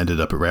Conte that ended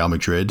up at Real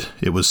Madrid.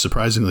 It was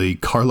surprisingly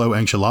Carlo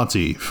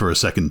Ancelotti for a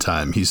second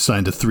time. He's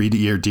signed a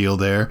 3-year deal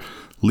there,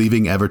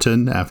 leaving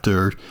Everton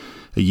after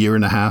a year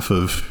and a half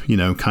of,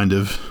 kind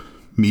of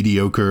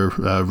mediocre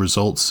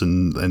results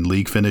and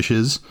league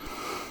finishes.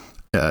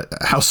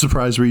 How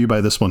surprised were you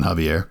by this one,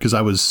 Javier? Because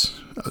I was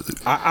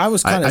kind of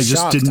shocked. I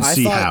just didn't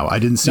see how. I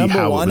didn't see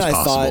how it was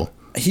possible. Thought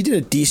he did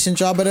a decent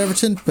job at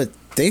Everton, but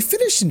they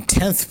finished in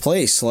 10th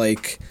place.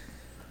 Like,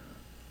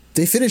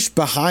 they finished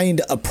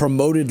behind a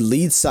promoted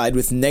Leeds side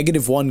with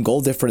 -1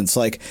 goal difference.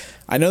 Like,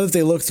 I know that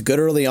they looked good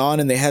early on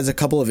and they had a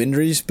couple of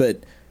injuries,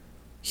 but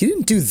he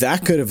didn't do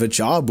that good of a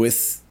job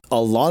with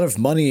a lot of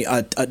money.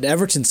 An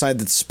Everton side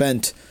that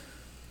spent,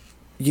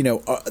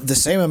 the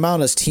same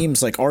amount as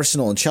teams like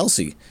Arsenal and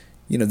Chelsea.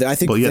 I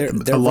think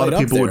they're a lot right of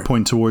people up there. would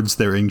point towards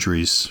their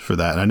injuries for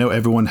that. And I know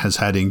everyone has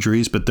had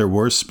injuries, but there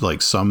were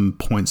like some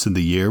points in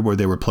the year where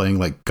they were playing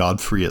like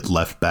Godfrey at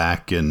left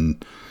back,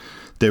 and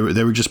they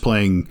were just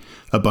playing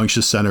a bunch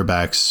of center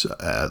backs,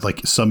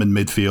 like some in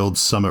midfield,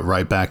 some at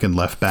right back and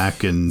left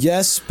back, and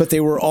yes, but they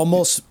were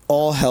almost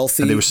all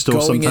healthy. And they were still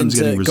sometimes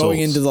getting results going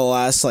into the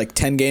last like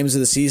 10 games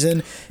of the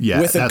season. Yeah,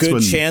 with a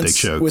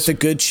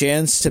good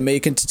chance to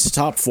make it to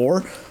top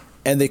 4.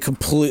 And they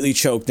completely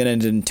choked and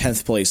ended in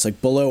 10th place,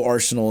 like below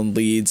Arsenal and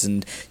Leeds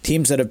and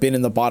teams that have been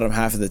in the bottom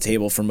half of the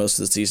table for most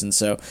of the season.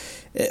 So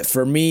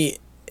for me,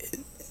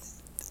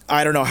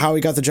 I don't know how he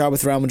got the job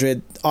with Real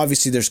Madrid.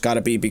 Obviously, there's got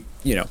to be,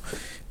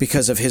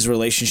 because of his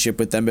relationship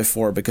with them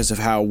before, because of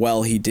how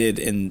well he did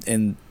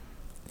in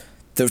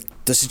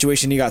the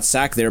situation he got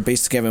sacked there.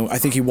 Basically, I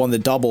think he won the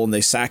double and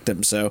they sacked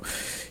him. So,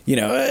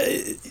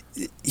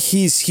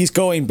 he's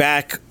going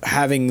back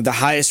having the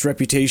highest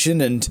reputation,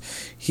 and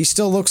he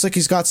still looks like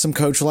he's got some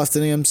coach left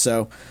in him.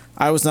 So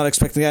I was not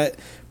expecting that.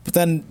 But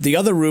then the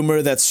other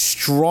rumor that's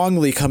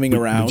strongly coming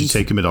around. Would you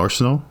take him at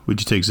Arsenal?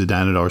 Would you take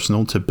Zidane at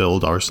Arsenal to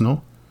build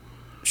Arsenal?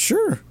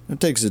 Sure, I'd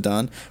take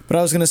Zidane. But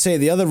I was going to say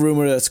the other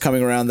rumor that's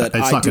coming around that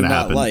I do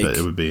not like. But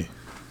it would be.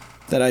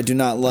 That I do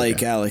not like,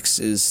 okay. Alex,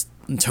 is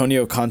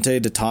Antonio Conte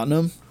to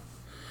Tottenham.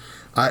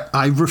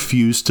 I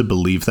refuse to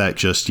believe that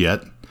just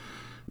yet,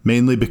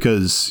 mainly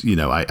because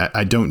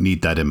I don't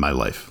need that in my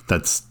life.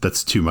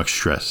 That's too much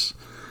stress.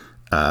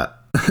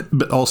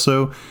 But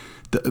also,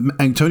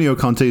 Antonio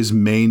Conte's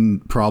main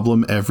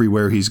problem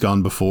everywhere he's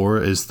gone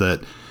before is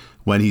that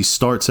when he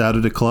starts out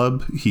at a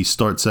club, he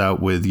starts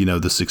out with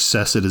the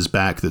success at his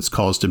back that's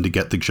caused him to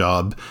get the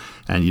job,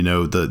 and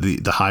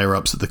the higher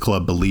ups at the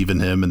club believe in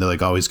him, and they're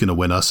like, oh, he's going to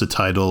win us a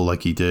title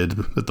like he did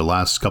at the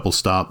last couple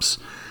stops.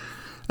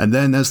 And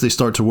then as they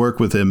start to work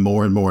with him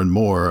more and more and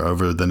more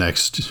over the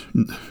next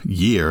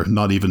year,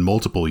 not even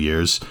multiple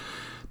years,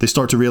 they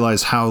start to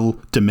realize how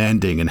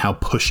demanding and how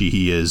pushy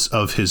he is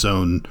of his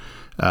own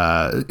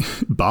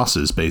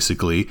bosses,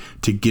 basically,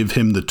 to give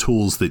him the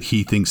tools that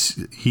he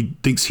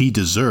thinks he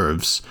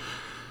deserves,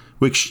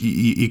 which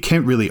you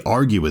can't really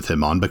argue with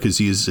him on because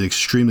he is an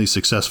extremely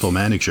successful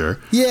manager.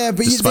 Yeah,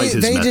 but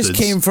they just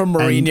came from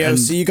Mourinho,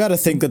 so you got to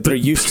think that they're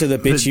used to the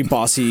bitchy,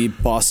 bossy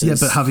bosses.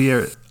 Yeah, but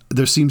Javier,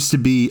 there seems to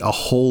be a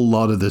whole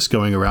lot of this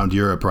going around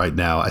Europe right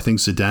now. I think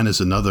Zidane is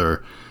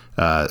another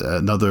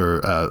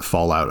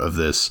fallout of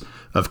this,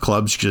 of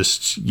clubs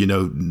just,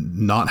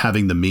 not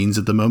having the means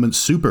at the moment.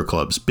 Super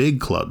clubs, big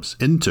clubs,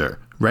 Inter,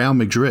 Real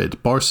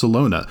Madrid,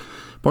 Barcelona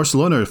are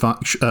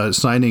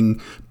signing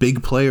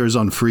big players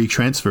on free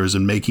transfers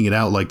and making it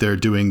out like they're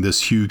doing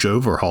this huge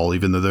overhaul,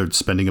 even though they're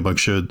spending a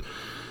bunch of,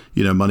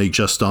 money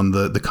just on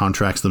the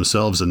contracts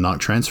themselves and not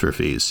transfer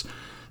fees.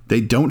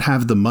 They don't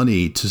have the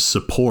money to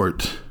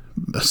support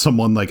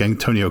someone like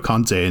Antonio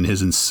Conte and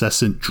his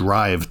incessant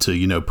drive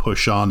to,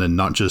 push on and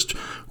not just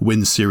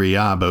win Serie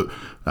A, but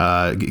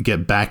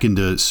get back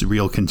into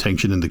real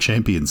contention in the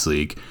Champions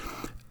League.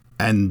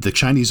 And the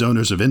Chinese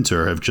owners of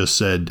Inter have just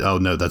said, oh,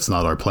 no, that's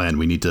not our plan.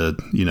 We need to,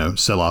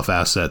 sell off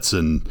assets.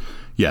 And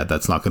yeah,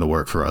 that's not going to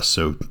work for us.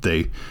 So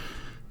they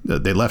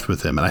left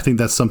with him. And I think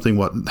that's something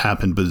what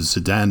happened with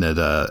Zidane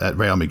at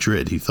Real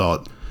Madrid. He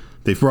thought,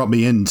 they've brought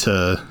me in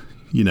to,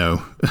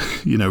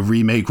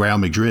 remake Real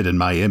Madrid in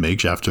my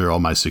image after all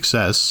my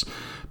success,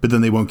 but then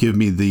they won't give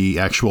me the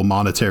actual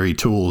monetary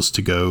tools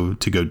to go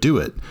do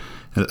it.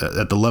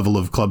 At the level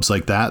of clubs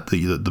like that,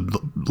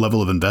 the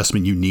level of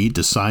investment you need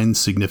to sign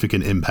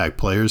significant impact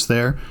players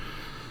there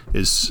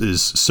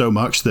is so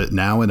much that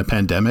now in a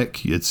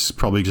pandemic, it's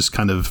probably just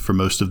kind of, for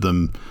most of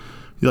them,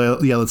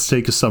 yeah, let's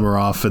take a summer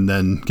off and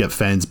then get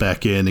fans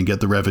back in and get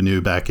the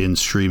revenue back in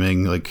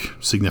streaming like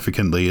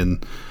significantly,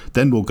 and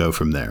then we'll go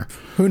from there.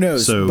 Who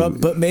knows? So,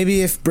 but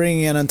maybe if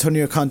bringing in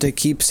Antonio Conte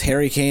keeps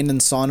Harry Kane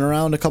and Son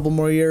around a couple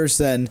more years,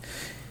 then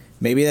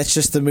maybe that's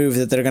just the move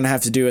that they're going to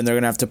have to do and they're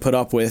going to have to put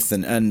up with.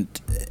 And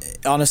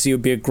honestly, it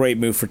would be a great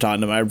move for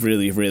Tottenham. I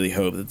really, really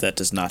hope that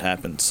does not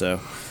happen. So,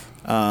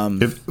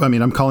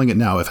 I'm calling it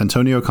now. If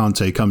Antonio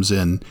Conte comes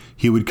in,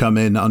 he would come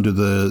in under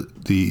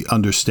the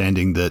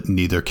understanding that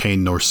neither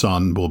Kane nor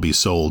Son will be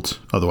sold.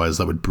 Otherwise,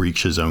 that would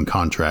breach his own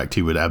contract.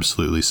 He would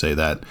absolutely say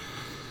that.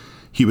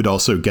 He would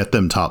also get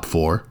them top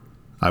four.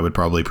 I would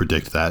probably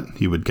predict that.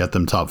 He would get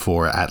them top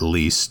four at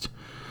least.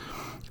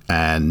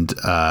 And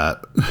I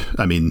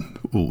don't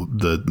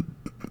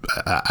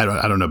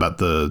know about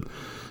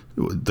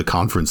the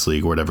conference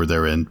league or whatever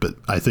they're in, but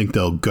I think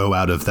they'll go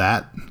out of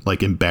that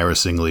like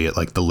embarrassingly at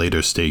like the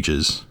later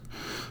stages.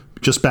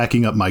 Just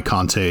backing up my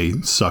Conte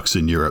sucks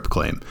in Europe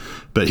claim,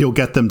 but he'll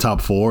get them top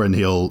four and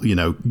he'll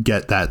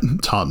get that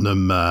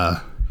Tottenham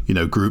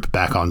group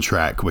back on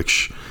track,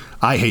 which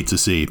I hate to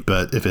see,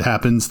 but if it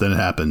happens, then it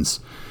happens.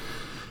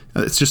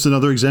 It's just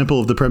another example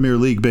of the Premier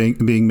League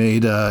being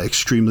made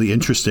extremely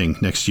interesting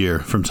next year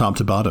from top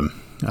to bottom.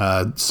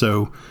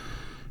 So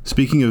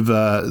speaking of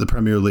the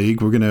Premier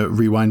League, we're going to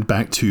rewind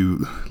back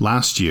to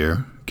last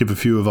year, give a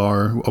few of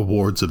our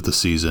awards of the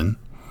season.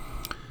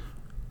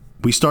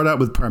 We start out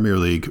with Premier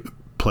League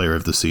Player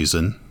of the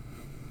Season.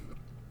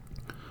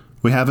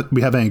 We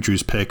have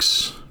Andrew's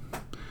picks,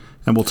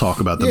 and we'll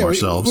talk about them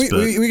ourselves.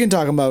 We can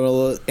talk about it a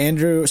little.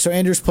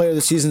 Andrew's Player of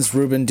the Season is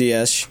Ruben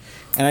Dias,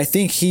 and I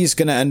think he's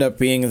going to end up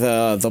being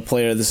the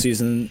Player of the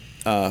Season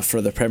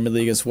for the Premier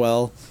League as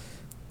well.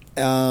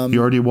 You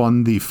already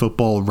won the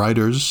Football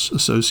Writers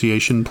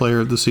Association Player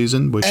of the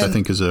Season, which I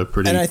think is a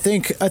pretty. And I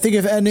think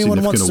if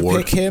anyone wants to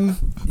pick him,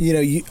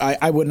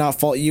 I would not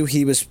fault you.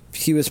 He was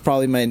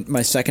probably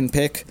my second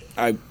pick.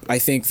 I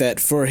think that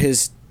for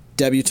his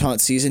debutante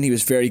season, he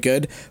was very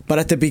good. But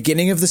at the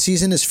beginning of the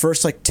season, his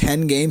first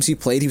 10 games he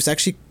played, he was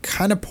actually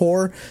kind of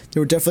poor.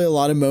 There were definitely a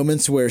lot of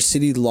moments where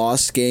City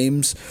lost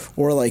games,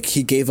 or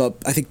he gave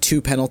up, I think,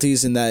 2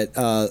 penalties in that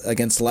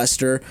against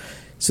Leicester.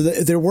 So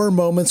there were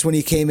moments when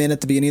he came in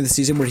at the beginning of the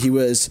season where he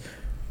was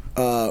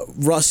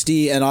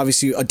rusty and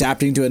obviously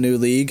adapting to a new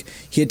league.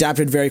 He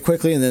adapted very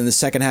quickly, and then the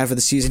second half of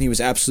the season, he was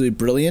absolutely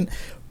brilliant.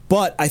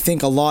 But I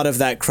think a lot of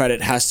that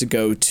credit has to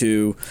go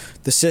to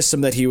the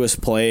system that he was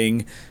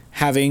playing,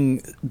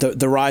 having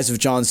the rise of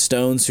John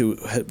Stones, who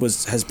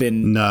has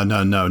been...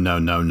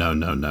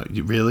 No.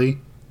 Really?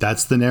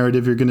 That's the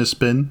narrative you're going to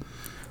spin?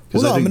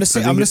 Well, no, I'm going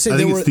to say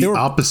there were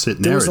opposite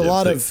narrative. There was a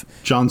lot of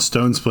John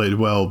Stones played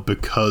well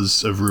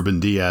because of Ruben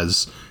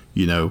Dias,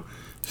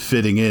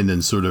 fitting in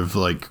and sort of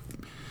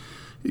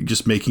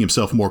just making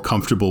himself more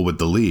comfortable with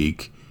the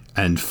league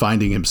and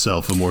finding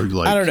himself a more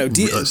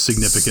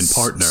significant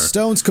partner.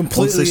 Stones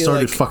completely. Once they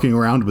started fucking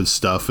around with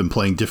stuff and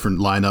playing different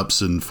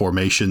lineups and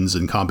formations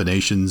and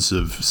combinations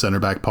of center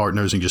back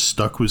partners and just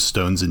stuck with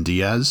Stones and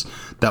Diaz,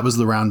 that was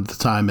around the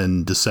time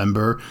in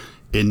December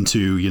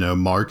into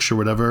March or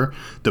whatever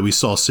that we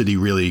saw City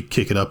really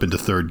kick it up into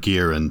third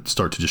gear and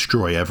start to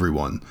destroy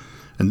everyone.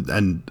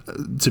 And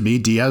to me,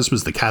 Diaz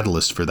was the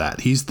catalyst for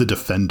that. He's the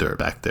defender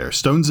back there.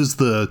 Stones is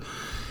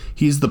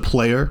he's the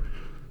player.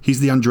 He's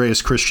the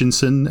Andreas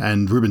Christensen,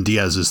 and Ruben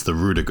Diaz is the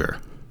Rudiger.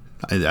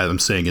 I'm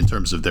saying in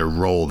terms of their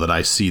role that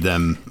I see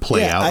them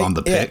play out on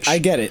the pitch. I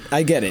get it.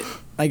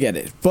 I get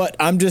it. But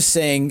I'm just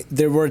saying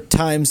there were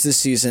times this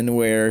season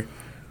where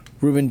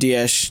Ruben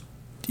Dias,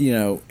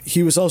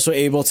 he was also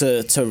able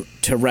to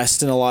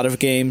rest in a lot of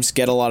games,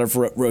 get a lot of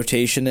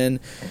rotation in.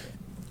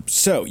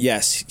 So,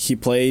 yes, he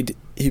played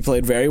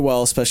very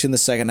well, especially in the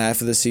second half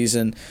of the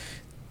season.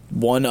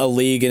 Won a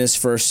league in his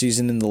first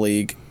season in the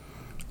league.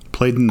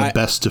 Played in the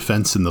best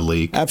defense in the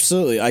league.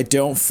 Absolutely. I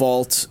don't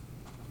fault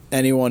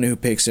anyone who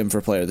picks him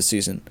for player of the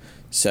season.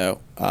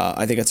 So,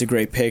 I think that's a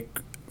great pick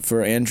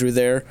for Andrew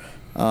there.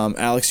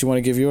 Alex, you want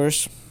to give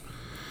yours?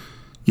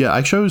 Yeah,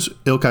 I chose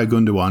Ilkay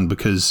Gundogan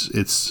because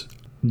it's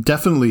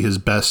definitely his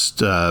best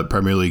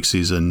Premier League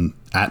season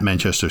at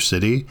Manchester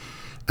City.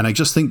 And I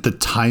just think the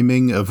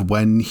timing of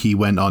when he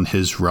went on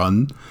his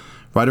run,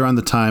 right around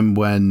the time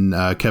when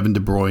Kevin De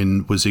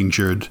Bruyne was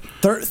injured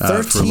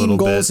 13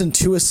 goals and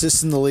 2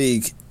 assists in the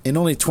league in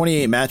only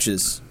 28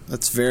 matches.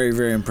 That's very,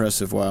 very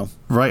impressive. Wow.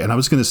 Right, and I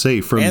was going to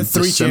say from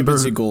 3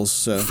 Champions League goals.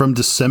 So. From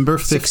December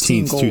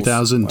 15th,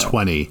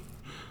 2020. Wow.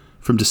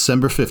 From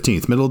December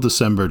 15th, middle of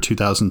December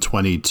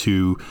 2020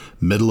 to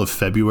middle of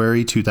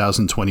February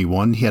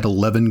 2021, he had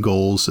 11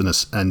 goals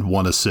and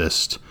 1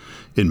 assist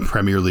in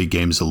Premier League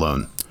games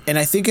alone. And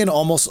I think in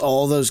almost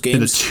all those games,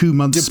 in a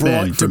 2-month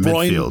span for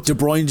midfield, De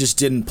Bruyne just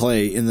didn't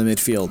play in the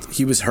midfield.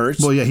 He was hurt.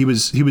 Well, yeah, he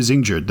was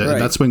injured. Right.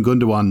 That's when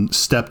Gundogan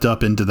stepped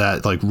up into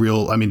that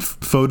real. I mean,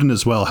 Foden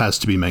as well has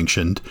to be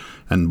mentioned,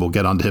 and we'll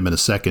get onto him in a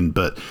second.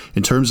 But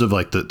in terms of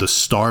the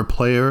star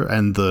player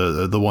and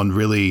the one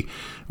really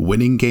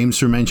winning games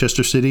for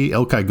Manchester City,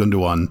 Ilkay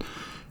Gundogan.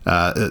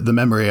 The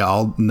memory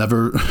I'll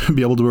never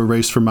be able to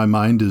erase from my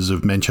mind is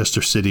of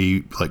Manchester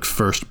City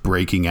first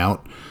breaking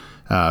out.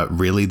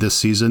 Really this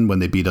season when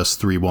they beat us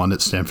 3-1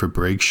 at Stamford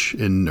Bridge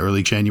in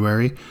early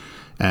January.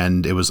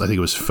 And I think it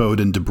was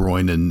Foden, De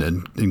Bruyne,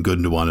 and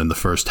Gundogan in the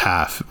first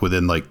half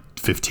within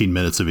 15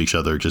 minutes of each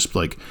other, just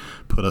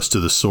put us to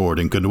the sword.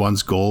 And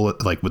Gundogan's goal,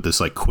 with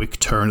this quick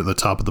turn at the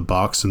top of the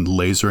box and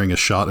lasering a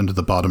shot into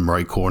the bottom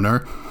right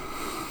corner.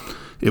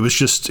 It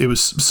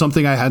was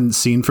something I hadn't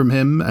seen from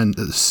him, and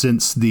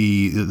since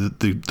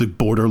the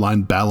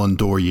borderline Ballon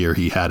d'Or year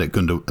he had at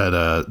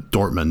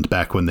Dortmund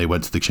back when they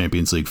went to the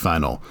Champions League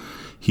final.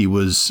 He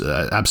was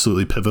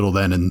absolutely pivotal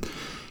then, and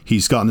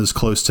he's gotten as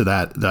close to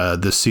that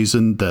this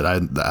season that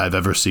I've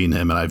ever seen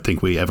him, and I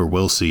think we ever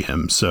will see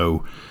him.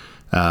 So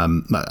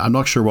I'm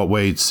not sure what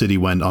way City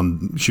went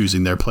on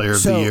choosing their player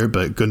of the year,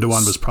 but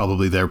Gundogan was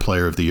probably their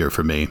player of the year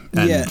for me,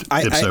 and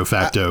ipso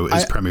facto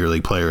is Premier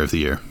League player of the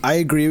year. I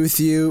agree with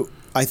you.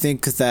 I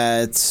think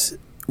that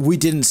we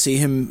didn't see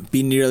him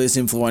be nearly as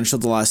influential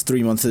the last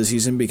 3 months of the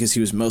season because he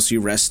was mostly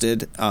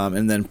rested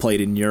and then played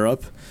in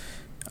Europe.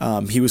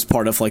 He was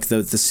part of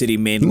the City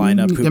main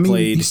lineup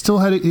played. He still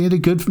had a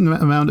good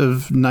amount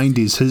of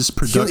 90s. His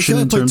production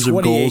in terms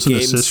of goals and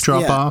assists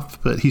drop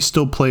off, but he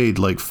still played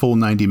full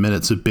 90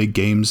 minutes of big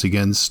games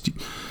against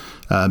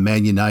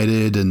Man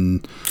United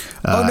and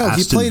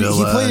Aston Villa.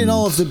 He played in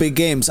all of the big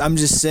games. I'm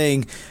just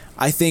saying,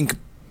 I think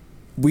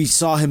we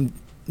saw him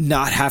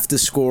not have to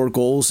score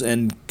goals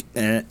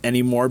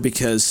anymore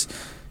because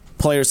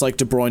players like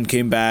De Bruyne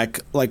came back,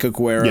 like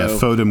Aguero. Yeah,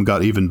 Foden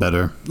got even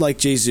better. Like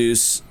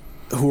Jesus,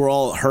 who were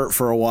all hurt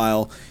for a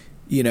while.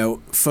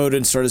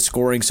 Foden started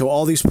scoring. So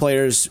all these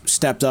players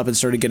stepped up and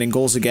started getting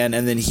goals again,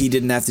 and then he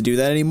didn't have to do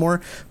that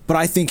anymore. But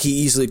I think he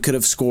easily could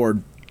have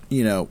scored,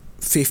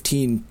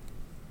 15,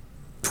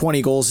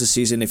 20 goals this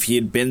season if he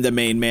had been the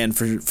main man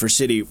for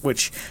City,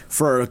 which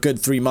for a good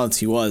 3 months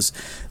he was.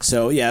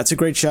 So yeah, it's a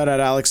great shout out,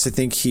 Alex. I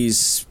think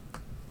he's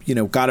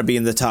got to be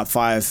in the top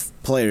 5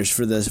 players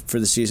for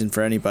the season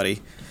for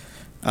anybody.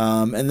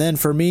 And then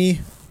for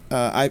me,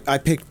 I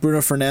picked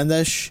Bruno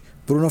Fernandes,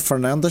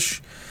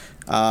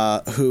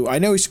 who I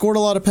know he scored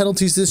a lot of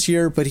penalties this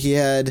year, but he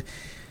had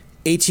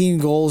 18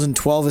 goals and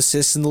 12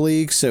 assists in the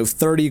league, so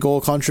 30 goal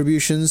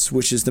contributions,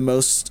 which is the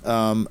most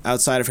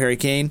outside of Harry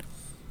Kane.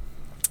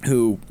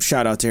 Who,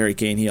 shout out to Harry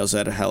Kane, he also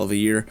had a hell of a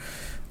year.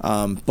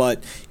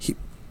 But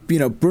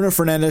Bruno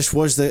Fernandes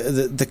was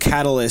the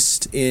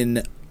catalyst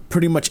in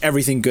pretty much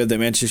everything good that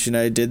Manchester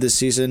United did this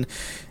season.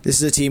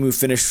 This is a team who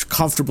finished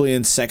comfortably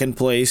in second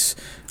place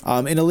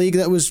in a league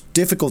that was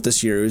difficult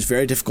this year. It was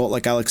very difficult,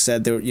 like Alex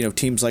said. There were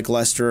teams like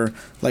Leicester,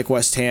 like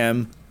West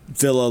Ham,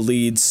 Villa,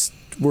 Leeds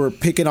were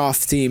picking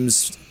off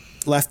teams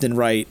left and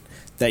right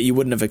that you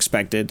wouldn't have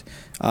expected.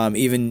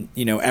 Even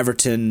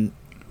Everton.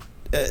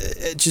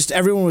 Just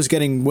everyone was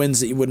getting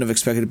wins that you wouldn't have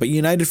expected, but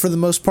United, for the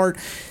most part,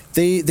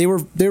 they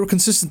were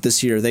consistent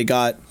this year. They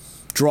got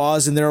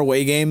draws in their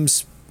away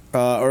games,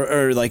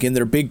 or in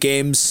their big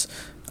games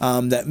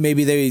that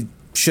maybe they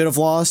should have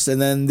lost, and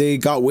then they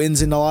got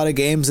wins in a lot of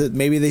games that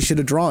maybe they should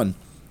have drawn.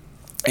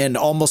 And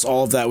almost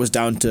all of that was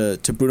down to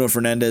Bruno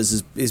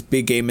Fernandes, his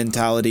big game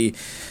mentality.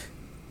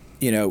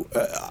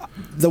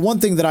 The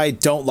one thing that I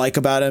don't like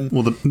about him.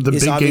 Well, the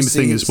big game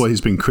thing is what he's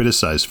been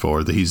criticized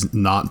for, that he's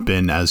not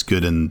been as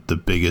good in the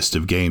biggest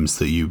of games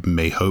that you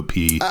may hope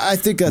he I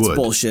think that's would.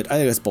 Bullshit. I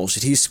think that's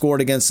bullshit. He's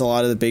scored against a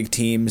lot of the big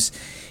teams.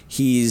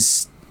 He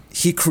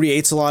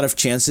creates a lot of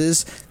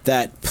chances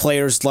that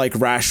players like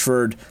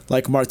Rashford,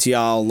 like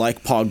Martial,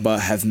 like Pogba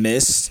have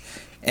missed.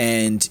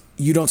 and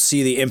you don't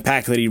see the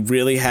impact that he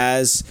really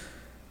has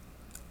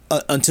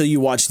until you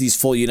watch these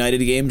full United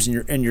games,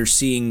 and you're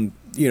seeing,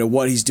 you know,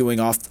 what he's doing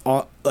off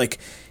like.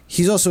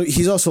 He's also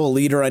a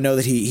leader. I know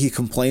that he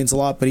complains a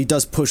lot, but he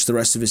does push the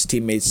rest of his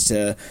teammates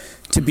to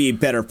be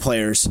better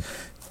players.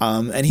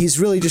 And he's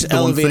really just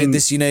elevated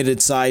this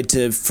United side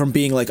from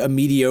being like a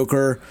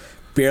mediocre,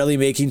 barely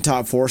making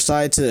top 4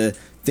 side to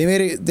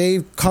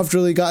they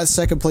comfortably got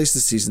second place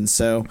this season.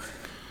 So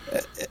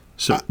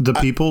the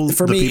people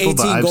 18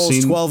 that I've goals,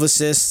 seen, 12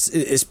 assists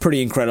is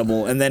pretty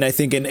incredible. And then I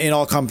think in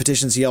all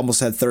competitions he almost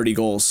had 30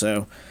 goals.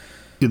 So.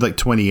 Like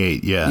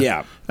 28, yeah.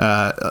 Yeah.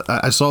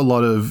 I saw a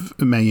lot of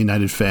Man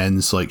United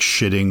fans like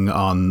shitting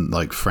on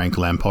like Frank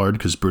Lampard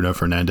because Bruno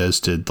Fernandes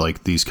did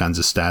like these kinds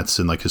of stats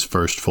in like his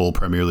first full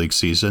Premier League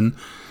season.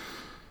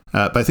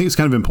 But I think it's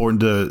kind of important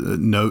to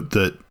note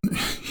that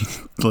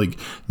like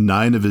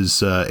 9 of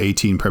his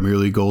 18 Premier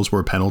League goals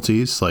were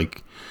penalties.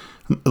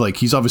 Like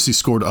he's obviously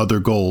scored other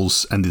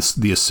goals, and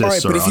the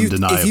assists are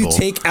undeniable. If you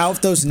take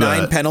out those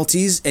 9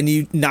 penalties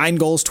and 9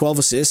 goals, 12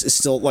 assists is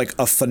still like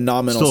a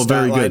phenomenal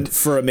stat line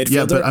for a midfielder.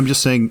 Yeah, but I'm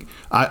just saying,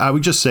 I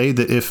would just say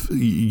that if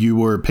you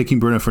were picking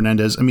Bruno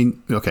Fernandes, I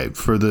mean, okay,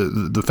 for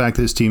the fact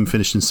that his team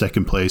finished in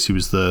second place, he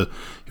was the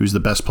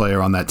best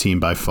player on that team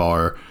by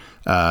far.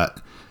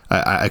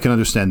 I can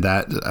understand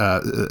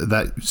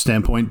that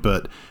standpoint,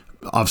 but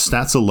of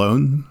stats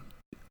alone,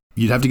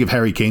 you'd have to give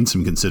Harry Kane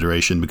some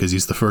consideration because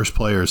he's the first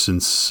player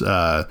since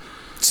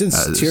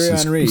Thierry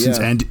Henry,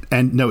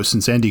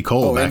 since Andy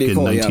Cole back in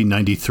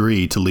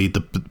 1993 to lead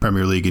the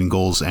Premier League in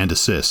goals and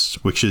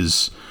assists, which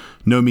is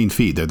no mean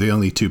feat. They're the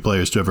only 2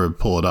 players to ever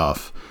pull it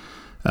off.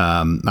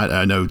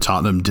 I know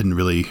Tottenham didn't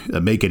really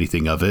make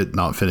anything of it,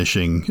 not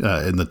finishing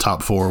in the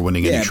top 4,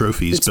 winning any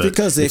trophies, it's but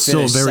because they it's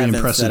still a very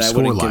impressive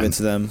scoreline. Give it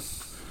to them.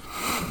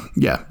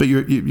 Yeah, but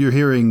you're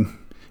hearing.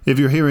 If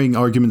you're hearing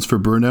arguments for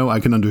Bruno, I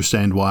can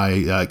understand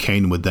why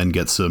Kane would then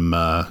get some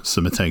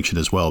attention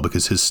as well,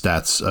 because his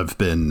stats have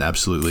been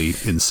absolutely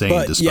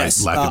insane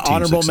despite lack of team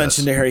honorable success.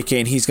 mention to Harry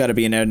Kane. He's got to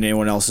be in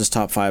anyone else's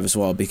top 5 as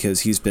well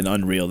because he's been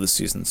unreal this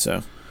season.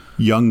 So,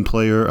 young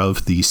player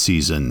of the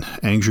season.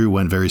 Andrew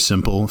went very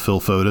simple. Phil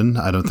Foden.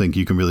 I don't think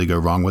you can really go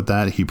wrong with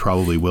that. He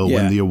probably will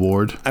win the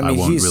award. I mean,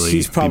 won't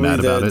he's probably be mad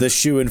about the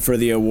shoo-in for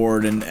the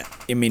award. And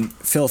I mean,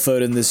 Phil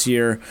Foden this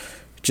year,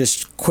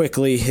 just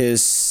quickly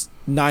his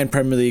 9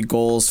 Premier League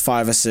goals,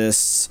 5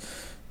 assists,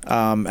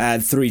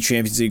 add 3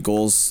 Champions League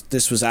goals.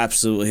 This was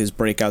absolutely his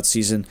breakout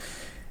season.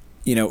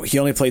 You know, he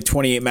only played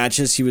 28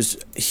 matches. He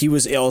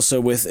was also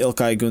with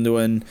Ilkay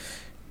Gundogan.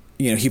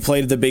 You know, he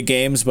played the big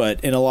games,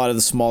 but in a lot of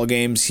the small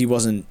games, he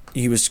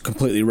was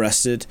completely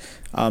rested.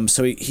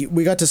 So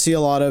we got to see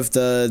a lot of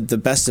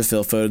the best of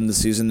Phil Foden this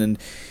season. And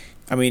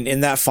I mean, in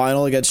that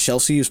final against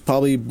Chelsea, he was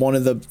probably one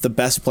of the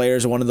best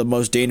players and one of the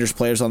most dangerous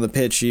players on the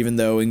pitch, even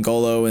though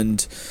N'Golo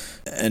and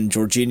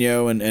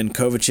Jorginho and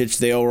Kovacic,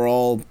 they were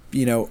all,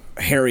 you know,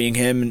 harrying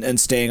him and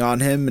staying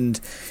on him,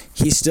 and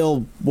he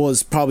still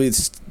was probably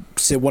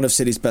one of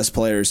City's best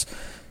players.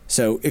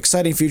 So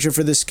exciting future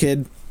for this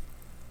kid.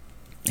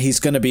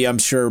 He's going to be, I'm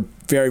sure,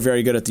 very,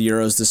 very good at the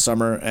Euros this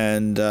summer,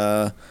 and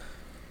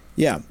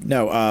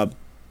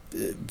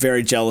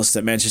very jealous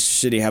that Manchester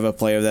City have a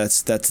player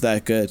that's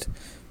that good.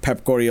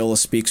 Pep Guardiola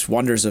speaks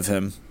wonders of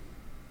him.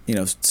 You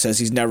know, says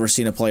he's never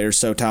seen a player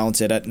so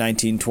talented at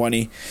 19,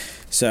 20.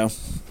 So,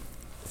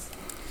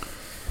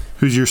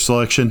 who's your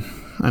selection?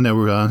 I know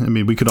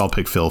we could all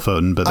pick Phil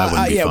Foden, but that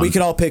wouldn't be fun. We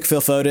could all pick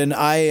Phil Foden.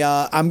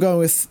 I'm going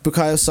with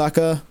Bukayo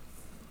Saka.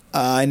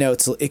 I know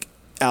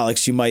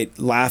Alex, you might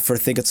laugh or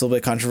think it's a little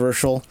bit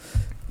controversial,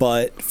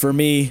 but for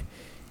me,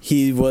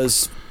 he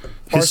was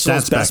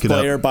Arsenal's best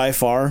player by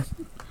far.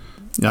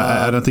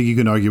 I don't think you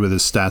can argue with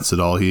his stats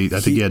at all. I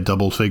think he had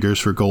double figures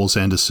for goals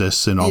and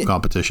assists in all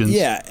competitions.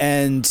 Yeah,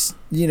 and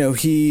you know,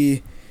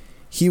 he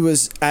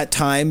was at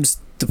times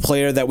the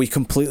player that we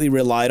completely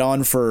relied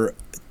on for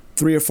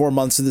 3 or 4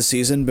 months of the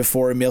season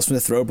before Emile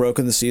Smith-Rowe broke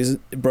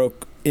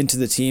into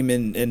the team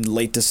in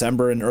late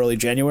December and early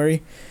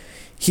January.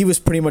 He was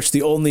pretty much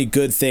the only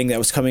good thing that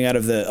was coming out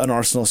of an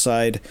Arsenal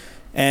side,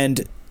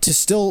 and to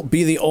still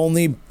be the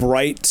only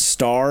bright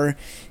star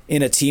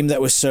in a team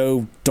that was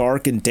so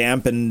dark and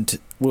damp and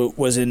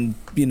was in,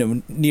 you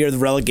know, near the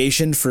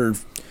relegation for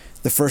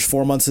the first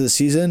 4 months of the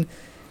season,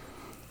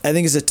 I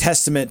think is a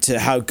testament to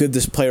how good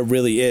this player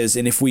really is.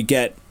 And if we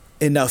get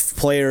enough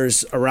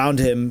players around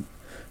him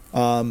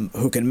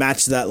who can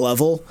match that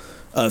level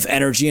of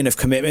energy and of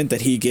commitment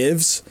that he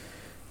gives,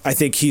 I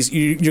think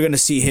you're going to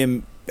see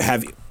him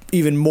have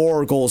even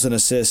more goals and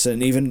assists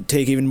and even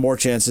take even more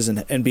chances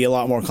and be a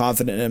lot more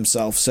confident in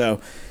himself.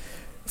 So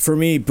for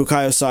me,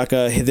 Bukayo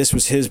Saka, this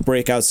was his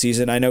breakout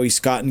season. I know he's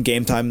gotten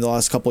game time in the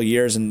last couple of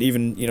years and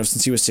even, you know,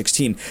 since he was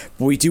 16,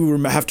 but we do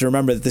have to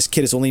remember that this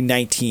kid is only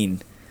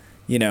 19.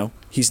 You know,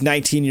 he's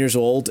 19 years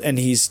old and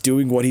he's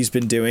doing what he's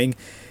been doing.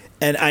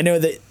 And I know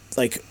that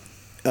like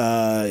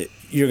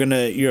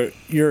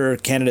your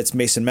candidate's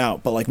Mason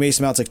Mount, but like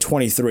Mason Mount's like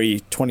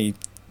 22,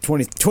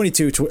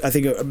 I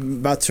think I'm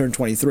about to turn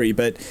 23,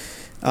 but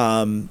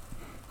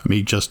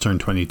he just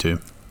turned 22.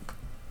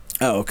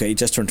 Oh, okay. He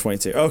just turned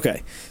 22.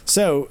 Okay.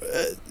 So,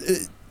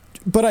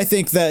 but I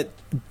think that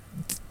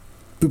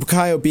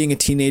Bukayo being a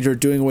teenager,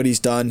 doing what he's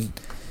done,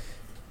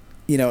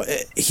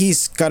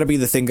 he's got to be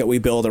the thing that we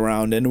build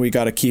around, and we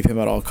got to keep him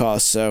at all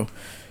costs. So,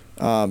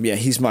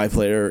 he's my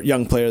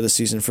young player of the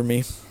season for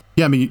me.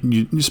 Yeah, I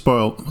mean, you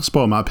spoil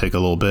my pick a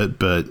little bit,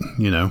 but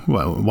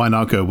why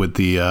not go with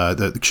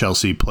the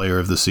Chelsea player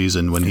of the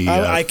season when he?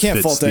 I can't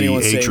fits fault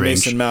anyone saying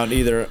range. Mason Mount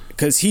either,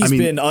 because he's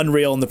been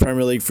unreal in the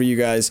Premier League for you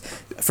guys.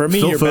 For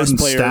me, your best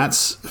player.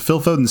 Phil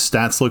Foden's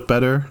stats look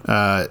better.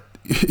 I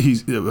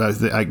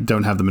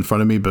don't have them in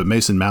front of me, but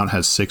Mason Mount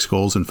has 6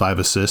 goals and 5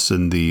 assists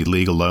in the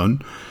league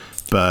alone.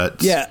 But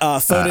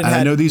Foden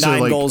had I know these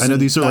 9 are goals. I know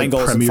these are like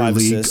Premier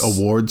League assists.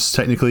 awards.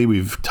 Technically,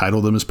 we've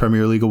titled them as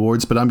Premier League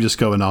awards, but I'm just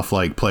going off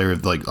player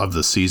of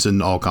the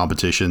season, all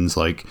competitions,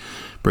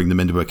 bring them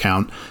into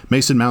account.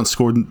 Mason Mount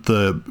scored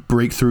the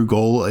breakthrough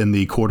goal in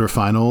the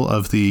quarterfinal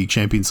of the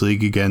Champions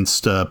League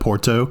against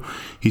Porto.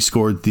 He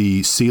scored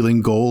the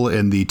sealing goal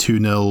in the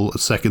 2-0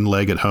 second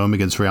leg at home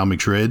against Real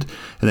Madrid,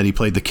 and then he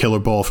played the killer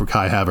ball for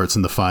Kai Havertz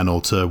in the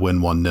final to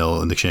win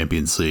 1-0 in the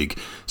Champions League.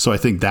 So I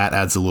think that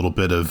adds a little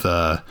bit of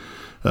a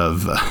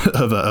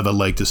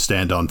leg to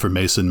stand on for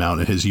Mason Mount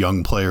and his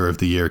Young Player of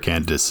the Year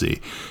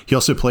candidacy. He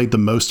also played the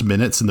most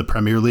minutes in the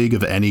Premier League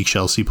of any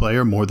Chelsea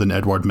player, more than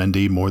Edouard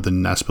Mendy, more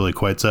than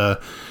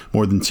Azpilicueta,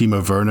 more than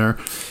Timo Werner.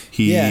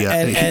 He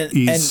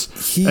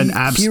reminds me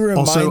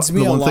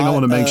the one thing I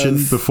want to mention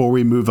before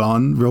we move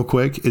on real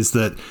quick is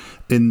that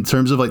in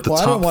terms of the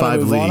top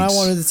 5 leagues, I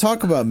wanted to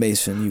talk about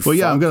Mason. I'm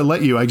going to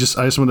let you. I just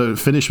want to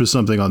finish with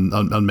something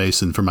on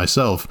Mason for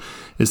myself.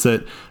 Is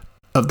that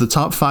of the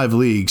top 5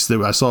 leagues,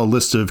 I saw a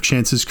list of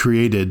chances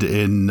created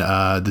in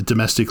the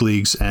domestic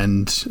leagues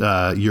and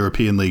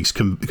European leagues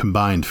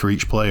combined for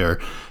each player.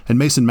 And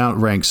Mason Mount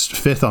ranks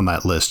 5th on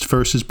that list.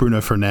 First is Bruno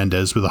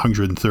Fernandes with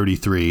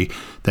 133.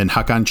 Then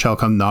Hakan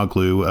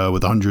Çalhanoğlu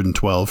with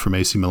 112 from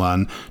AC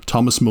Milan.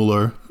 Thomas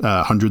Muller,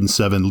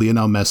 107.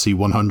 Lionel Messi,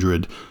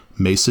 100.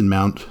 Mason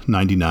Mount,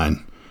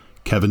 99.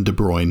 Kevin De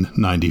Bruyne,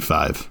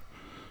 95.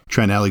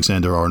 Trent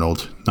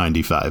Alexander-Arnold,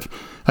 95.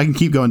 I can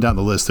keep going down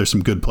the list. There's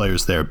some good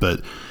players there,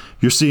 but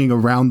you're seeing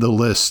around the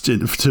list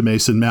to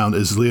Mason Mount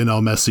is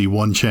Lionel Messi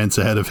 1 chance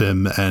ahead of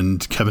him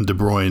and Kevin De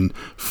Bruyne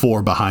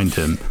 4 behind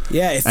him.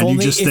 Yeah, he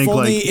is in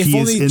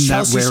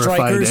that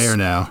rarefied air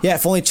now. Yeah,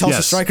 if only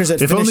Chelsea strikers had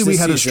finished If only we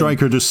had season, a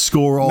striker to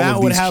score all Matt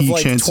of these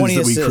key chances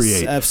that we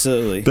create.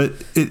 Absolutely.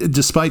 But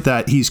despite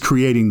that, he's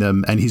creating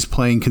them and he's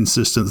playing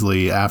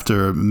consistently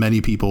after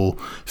many people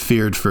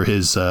feared for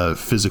his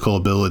physical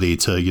ability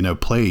to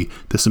play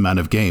this amount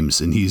of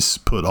games, and he's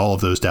put all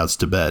of those doubts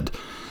to bed.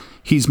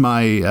 He's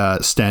my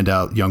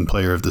standout young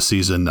player of the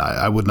season.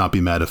 I would not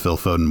be mad if Phil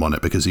Foden won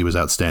it because he was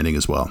outstanding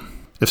as well.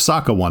 If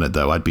Saka won it,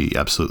 though, I'd be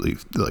absolutely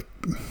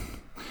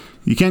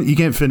you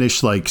can't finish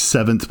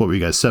 7th. What were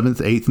you guys? 7th,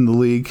 8th in the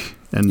league?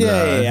 And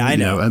I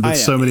know. And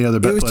there's so many other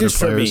better players.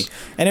 For me,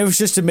 and it was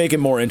just to make it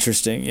more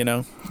interesting,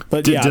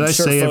 But did I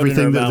say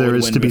everything that there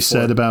is to be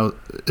said about?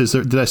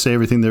 Did I say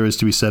everything there is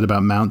to be said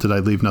about Mount? Did I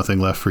leave nothing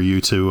left for you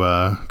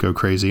to go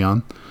crazy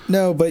on?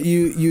 No, but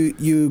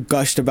you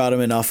gushed about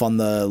him enough on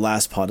the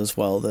last pod as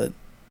well that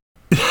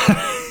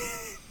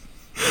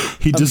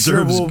he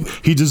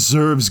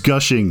deserves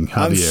gushing,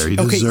 Javier. He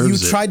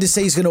deserves you tried to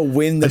say he's going to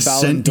win the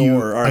Ballon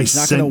d'Or, or he's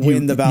not going to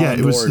win the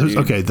Ballon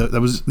d'Or. Okay,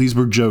 these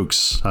were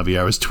jokes, Javier.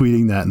 I was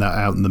tweeting that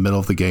out in the middle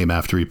of the game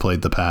after he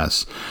played the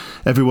pass.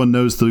 Everyone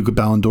knows the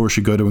Ballon d'Or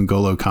should go to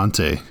N'Golo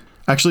Kante.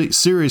 Actually,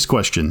 serious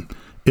question.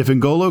 If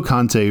N'Golo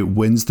Kante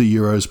wins the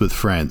Euros with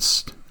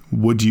France,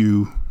 would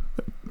you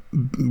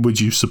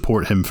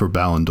support him for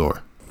Ballon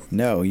d'Or?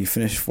 No, you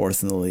finished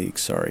 4th in the league.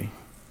 Sorry.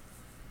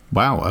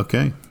 Wow.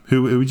 Okay.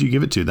 Who would you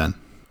give it to then?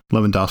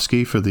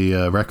 Lewandowski for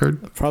the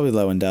record? Probably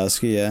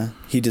Lewandowski. Yeah,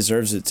 he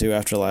deserves it too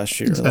after last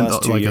year.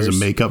 Last 2 years. As a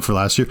makeup for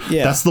last year.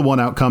 Yeah, that's the one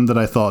outcome that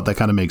I thought that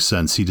kind of makes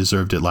sense. He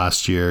deserved it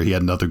last year. He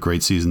had another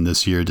great season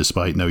this year,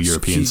 despite no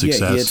European success.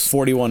 Yeah, he had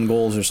 41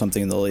 goals or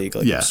something in the league.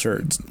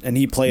 Absurd. And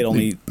he played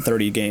only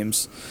 30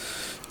 games.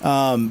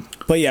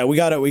 But yeah, we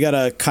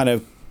gotta kind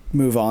of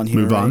move on here.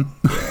 Move on.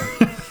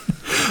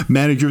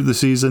 Manager of the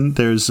season.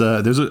 There's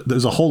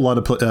a whole lot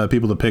of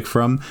people to pick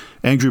from.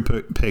 Andrew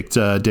picked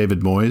David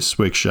Moyes,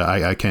 which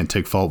I can't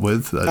take fault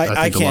with.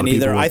 I think a lot of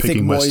people were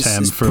picking West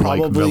Ham for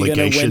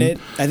relegation. Win it.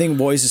 I think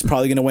Moyes is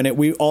probably going to win it.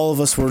 All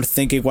of us were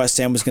thinking West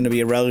Ham was going to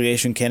be a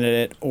relegation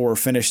candidate or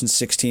finish in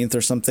 16th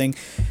or something.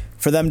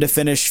 For them to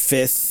finish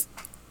 5th,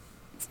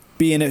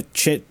 be in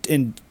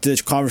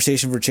the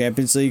conversation for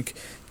Champions League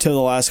till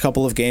the last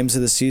couple of games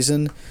of the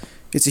season,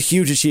 it's a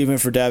huge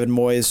achievement for David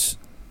Moyes.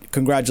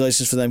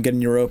 Congratulations for them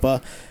getting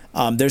Europa.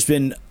 There's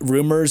been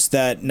rumors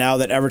that now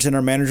that Everton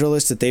are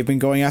managerless that they've been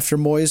going after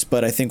Moyes,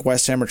 but I think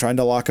West Ham are trying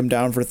to lock him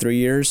down for 3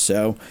 years.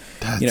 So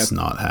that's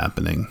not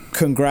happening.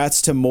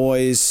 Congrats to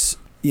Moyes,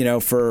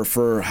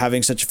 for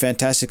having such a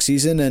fantastic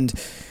season, and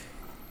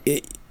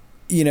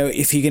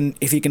if he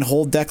can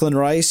hold Declan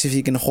Rice, if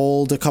he can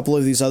hold a couple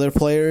of these other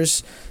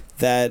players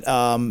that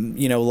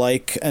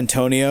like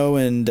Antonio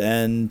and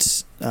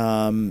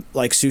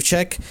like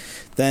Souček,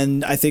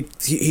 then I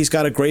think he's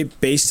got a great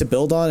base to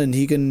build on, and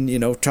he can,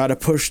 try to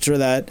push through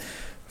that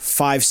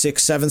 5,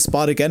 6, 7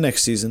 spot again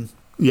next season.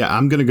 Yeah,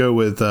 I'm going to go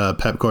with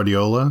Pep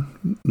Guardiola,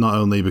 not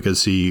only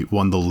because he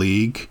won the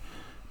league,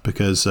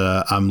 because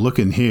I'm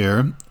looking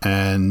here,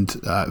 and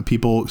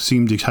people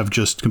seem to have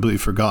just completely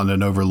forgotten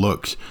and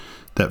overlooked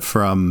that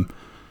from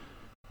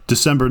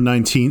December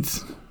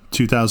 19th,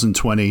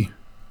 2020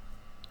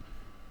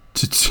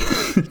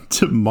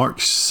 to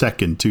March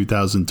 2nd,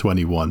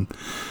 2021,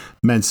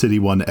 Man City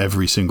won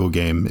every single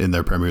game in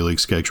their Premier League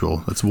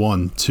schedule. That's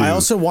 1, 2, I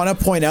also want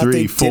to point out 3,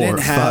 they 4, didn't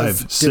have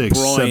 5, 6, De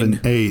Bruyne.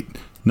 7, 8,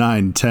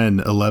 9, 10,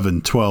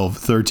 11, 12,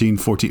 13,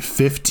 14,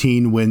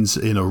 15 wins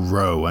in a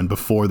row. And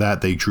before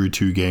that, they drew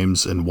 2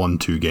 games and won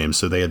 2 games.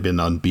 So they had been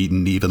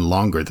unbeaten even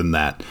longer than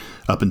that,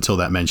 up until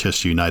that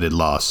Manchester United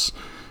loss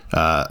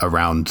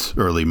around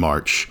early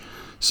March.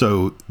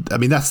 So, I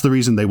mean, that's the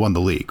reason they won the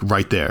league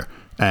right there.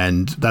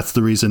 And that's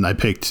the reason I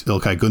picked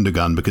Ilkay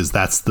Gundogan, because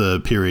that's the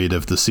period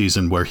of the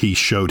season where he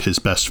showed his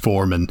best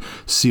form and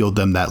sealed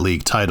them that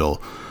league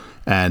title.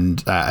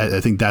 And I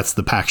think that's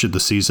the patch of the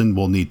season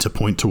we'll need to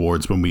point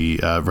towards when we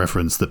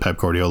reference that Pep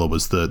Guardiola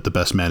was the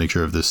best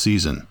manager of this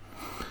season.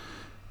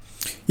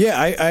 Yeah,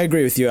 I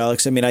agree with you,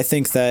 Alex. I mean, I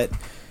think that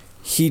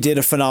he did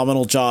a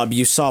phenomenal job.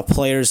 You saw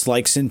players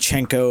like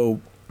Zinchenko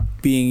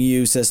being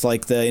used as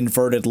like the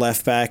inverted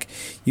left back.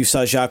 You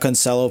saw João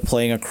Cancelo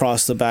playing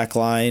across the back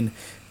line.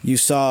 You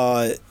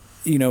saw,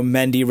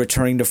 Mendy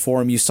returning to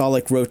form. You saw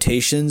like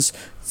rotations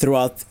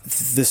throughout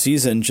the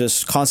season,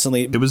 just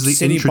constantly. It was the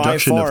City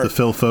introduction of the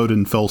Phil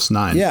Foden false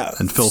 9. Yeah.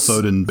 And Phil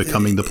Foden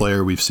becoming the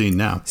player we've seen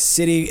now.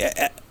 City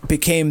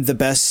became the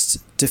best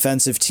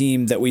defensive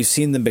team that we've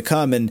seen them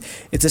become, and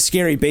it's a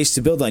scary base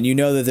to build on. You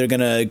know that they're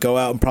going to go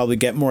out and probably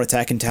get more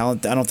attacking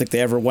talent. I don't think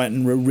they ever went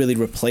and really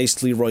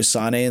replaced Leroy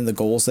Sané and the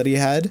goals that he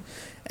had.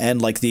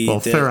 And like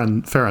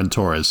Ferran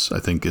Torres, I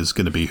think, is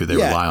going to be who they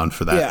rely on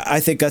for that. Yeah, I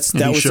think that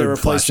was their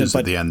replacement. But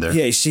at the end there.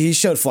 Yeah, he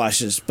showed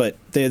flashes, but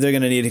they're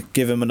going to need to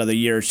give him another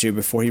year or two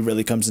before he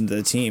really comes into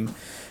the team.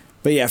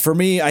 But yeah, for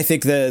me, I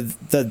think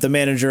my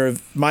manager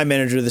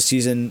of the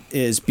season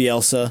is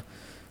Bielsa,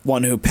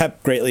 one who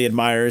Pep greatly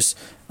admires,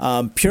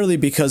 purely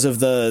because of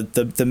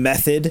the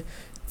method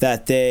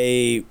that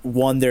they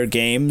won their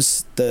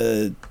games,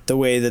 the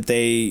way that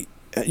they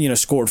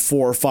scored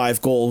 4 or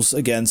 5 goals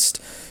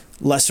against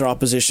lesser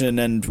opposition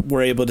and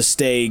were able to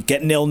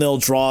get 0-0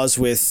 draws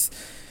with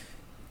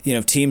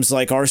teams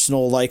like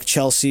Arsenal, like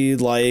Chelsea,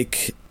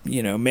 like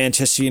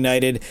Manchester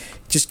United,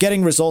 just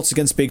getting results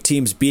against big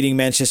teams, beating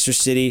Manchester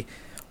City,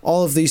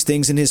 all of these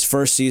things in his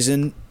first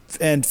season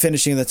and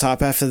finishing in the top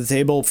half of the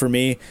table. For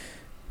me,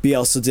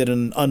 Bielsa did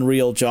an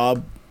unreal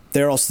job.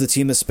 They're also the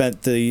team that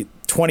spent the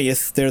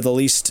 20th. They're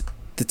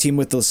the team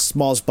with the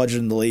smallest budget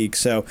in the league.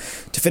 So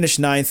to finish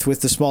 9th with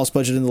the smallest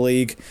budget in the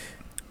league,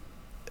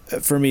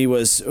 for me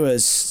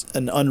was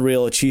an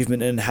unreal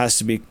achievement, and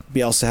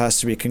Bielsa has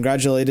to be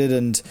congratulated.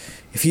 And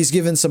if he's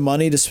given some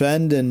money to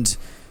spend, and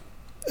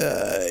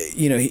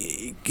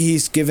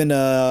he's given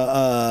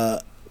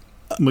well,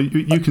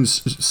 you can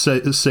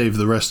save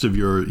the rest of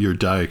your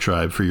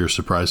diatribe for your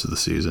surprise of the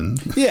season.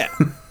 Yeah,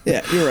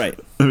 you're right.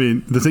 I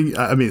mean,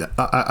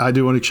 I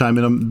do want to chime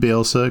in on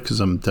Bielsa, because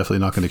I'm definitely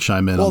not going to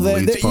chime in on the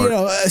Leeds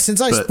part.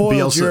 Since I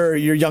spoiled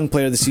Bielsa, your young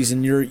player of the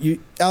season,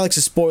 Alex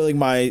is spoiling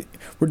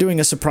we're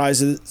doing a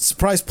surprise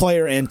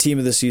player and team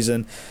of the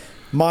season.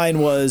 Mine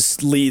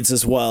was Leeds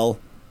as well.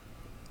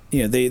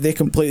 They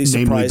completely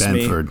surprised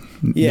me.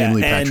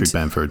 Namely Patrick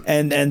Bamford.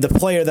 And the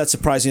player that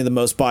surprised me the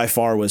most by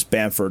far was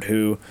Bamford,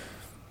 who,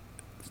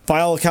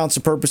 by all accounts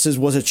and purposes,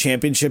 was a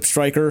championship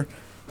striker.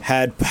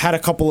 Had a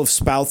couple of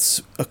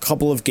spouts, a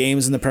couple of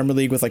games in the Premier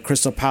League with like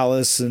Crystal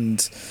Palace,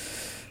 and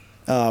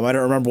I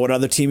don't remember what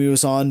other team he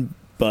was on,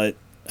 but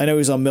I know he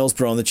was on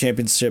Middlesbrough in the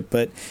championship.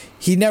 But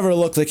he never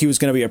looked like he was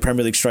going to be a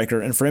Premier League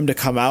striker, and for him to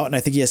come out, and I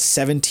think he has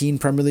 17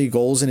 Premier League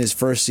goals in his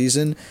first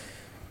season,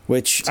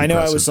 which I know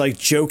I was like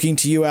joking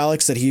to you,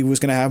 Alex, that he was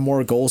going to have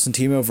more goals than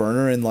Timo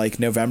Werner in like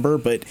November,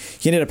 but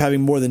he ended up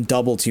having more than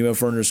double Timo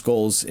Werner's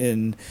goals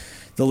in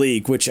the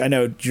league, which I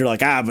know you're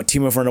like, but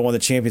Timo Werner won the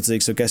Champions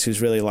League, so guess who's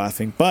really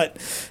laughing? But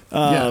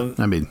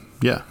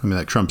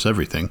that trumps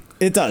everything.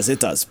 It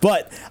does.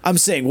 But I'm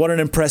saying, what an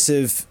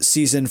impressive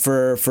season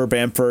for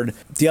Bamford.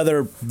 The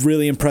other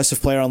really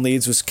impressive player on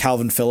Leeds was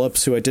Calvin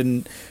Phillips, who I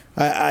didn't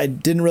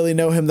really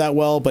know him that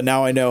well, but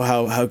now I know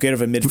how good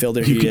of a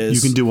midfielder he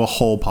is. You can do a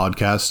whole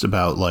podcast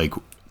about like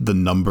the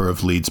number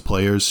of Leeds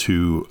players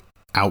who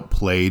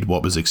outplayed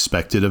what was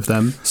expected of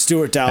them.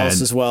 Stuart Dallas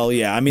as well.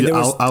 Yeah, I mean,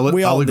 I'll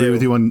agree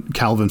with you on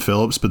Calvin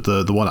Phillips, but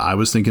the one I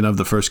was thinking of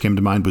that first came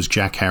to mind was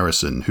Jack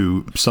Harrison,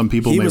 who some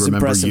people may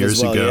remember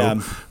years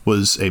ago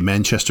was a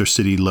Manchester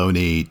City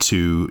loanee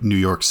to New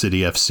York City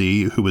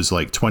FC, who was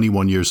like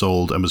 21 years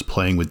old and was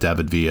playing with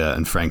David Villa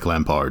and Frank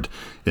Lampard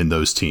in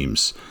those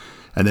teams.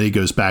 And then he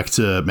goes back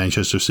to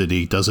Manchester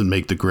City, doesn't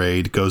make the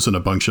grade, goes on a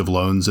bunch of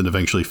loans, and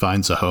eventually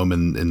finds a home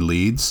in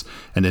Leeds.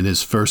 And in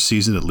his first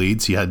season at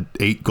Leeds, he had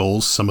 8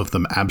 goals, some of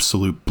them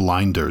absolute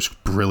blinders,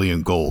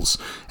 brilliant goals,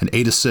 and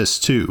 8 assists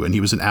too. And he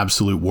was an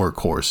absolute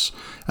workhorse.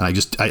 And I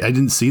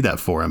didn't see that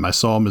for him. I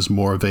saw him as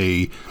more of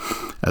a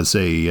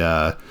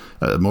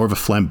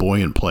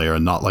flamboyant player,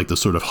 and not like the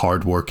sort of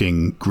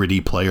hardworking, gritty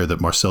player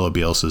that Marcelo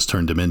Bielsa has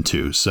turned him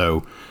into.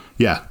 So,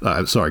 yeah,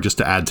 sorry, just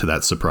to add to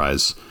that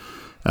surprise.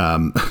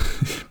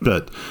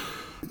 But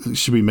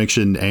should we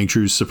mention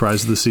Andrew's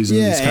surprise of the season?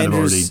 Yeah, he's kind of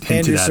already hinted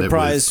Andrew's at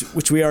surprise, it with,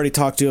 which we already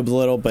talked to a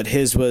little, but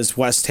his was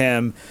West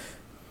Ham,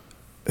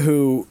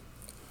 who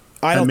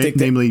I don't think,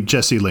 namely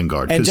Jesse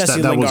Lingard, and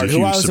Jesse that Lingard, was a who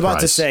huge I was surprise.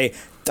 about to say,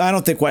 I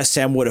don't think West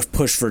Ham would have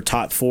pushed for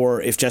top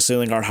 4 if Jesse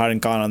Lingard hadn't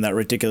gone on that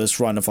ridiculous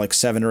run of like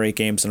 7 or 8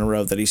 games in a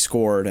row that he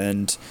scored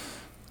and,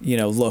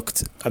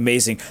 looked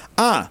amazing.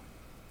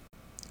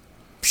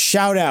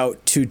 Shout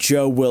out to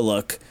Joe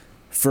Willock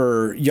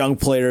for Young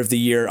Player of the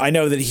Year. I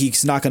know that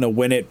he's not going to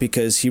win it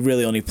because he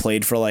really only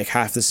played for like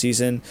half the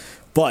season,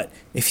 but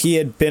if he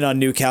had been on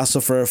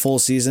Newcastle for a full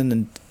season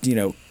and,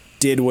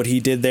 did what he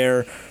did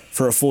there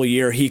for a full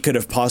year, he could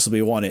have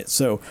possibly won it.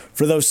 So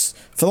for the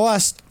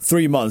last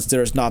 3 months,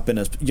 there has not been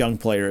a young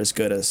player as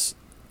good as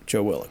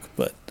Joe Willock.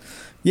 But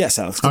yes,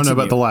 Alex, I don't know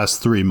continue. about the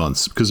last 3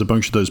 months, because a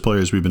bunch of those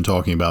players we've been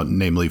talking about,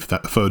 namely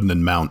Foden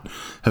and Mount,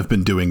 have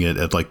been doing it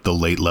at like the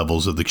late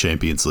levels of the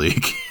Champions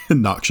League,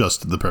 and not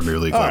just at the Premier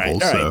League level.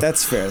 All right,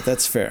 that's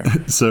fair.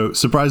 So,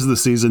 surprise of the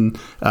season,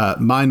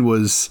 mine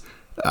was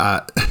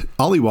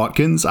Ollie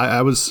Watkins.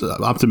 I was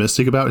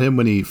optimistic about him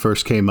when he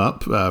first came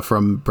up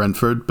from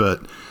Brentford,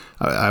 but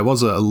I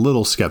was a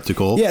little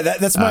skeptical. Yeah,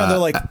 that's my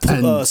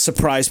other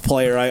surprise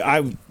player. I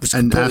was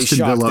completely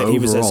shocked that he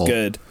was as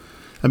good.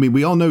 I mean,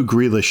 we all know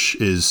Grealish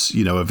is,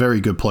 a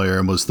very good player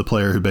and was the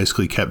player who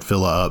basically kept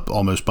Villa up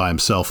almost by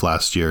himself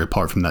last year,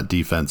 apart from that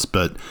defense.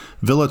 But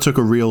Villa took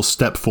a real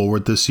step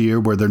forward this year,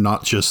 where they're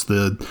not just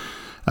the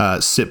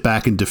sit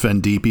back and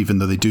defend deep, even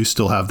though they do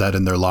still have that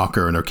in their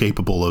locker and are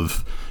capable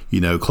of,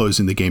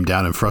 closing the game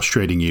down and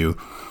frustrating you.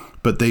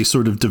 But they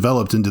sort of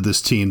developed into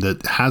this team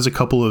that has a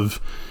couple of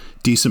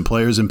decent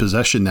players in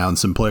possession now, and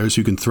some players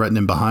who can threaten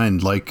him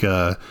behind, like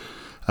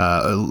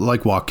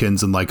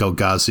Watkins and like El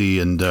Ghazi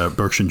and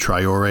Bertrand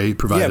Traore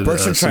provided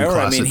Bertrand some Traore.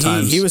 class I mean, at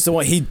times. he was the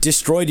one. He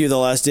destroyed you the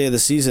last day of the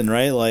season,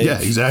 right? Like, yeah,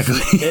 exactly.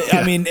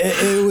 I mean,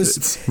 it was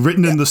it's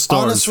written in the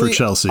stars honestly, for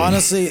Chelsea.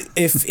 Honestly,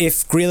 if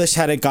Grealish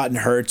hadn't gotten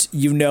hurt,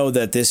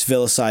 that this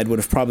Villa side would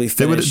have probably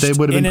finished. They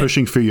would have been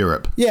pushing for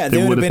Europe. Yeah,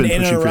 they would have been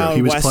in and around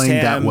He was West playing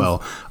Ham. that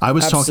well. I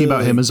was talking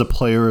about Absolutely. him as a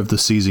player of the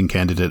season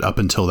candidate up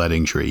until that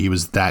injury. He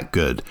was that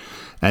good,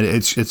 and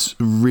it's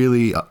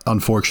really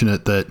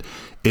unfortunate that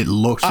it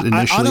looked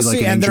initially honestly,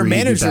 like an and injury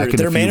he'd be back in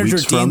their a few manager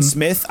weeks Dean from.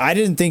 Smith, I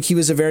didn't think he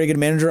was a very good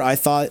manager. I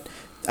thought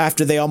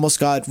after they almost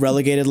got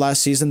relegated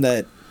last season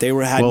that they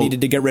needed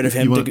to get rid of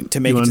him to make it to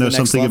the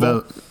next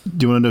level.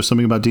 Do you want to know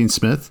something about Dean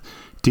Smith?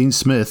 Dean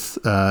Smith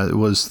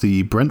was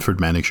the Brentford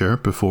manager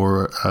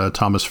before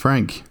Thomas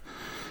Frank.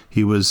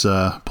 He was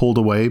pulled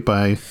away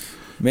by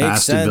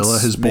Aston Villa,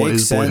 his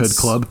boyhood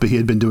club, but he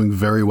had been doing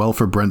very well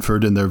for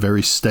Brentford in their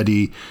very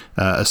steady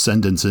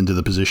ascendance into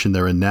the position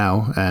they're in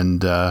now.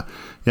 And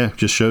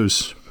just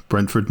shows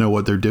Brentford know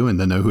what they're doing.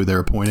 They know who they're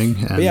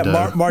appointing.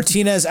 And,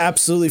 Martinez,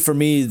 absolutely for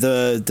me,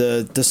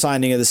 the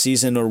signing of the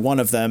season, or one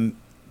of them.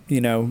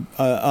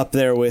 Up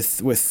there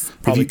with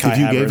probably Kai Havertz. If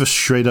you gave a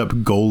straight up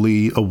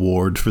goalie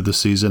award for the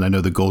season, I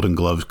know the Golden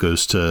Glove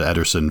goes to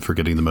Ederson for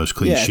getting the most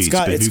clean sheets.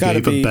 But if you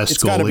gave a best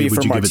goalie,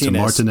 would you give it to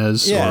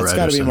Martinez or Ederson? Yeah, it's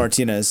got to be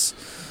Martinez.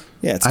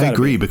 Yeah, I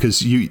agree,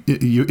 because you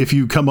if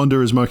you come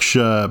under as much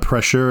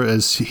pressure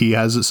as he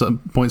has at some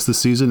points this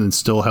season and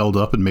still held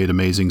up and made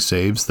amazing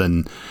saves,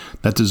 then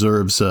that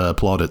deserves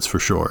plaudits for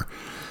sure.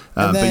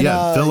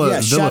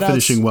 Villa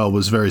finishing well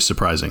was very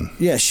surprising.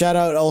 Yeah, shout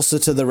out also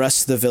to the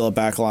rest of the Villa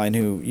backline,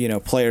 who,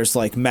 players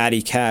like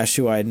Matty Cash,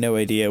 who I had no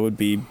idea would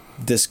be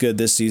this good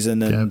this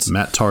season. And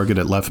Matt Target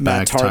at left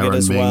back, Tyrone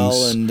as Mings,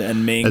 well,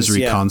 and Mings.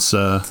 Ezri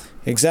Konsa.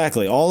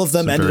 Exactly. All of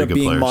them ended up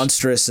being players.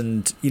 Monstrous,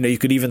 and, you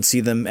could even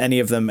see any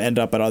of them end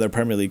up at other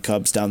Premier League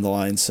clubs down the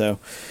line. So,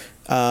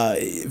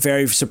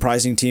 very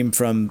surprising team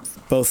from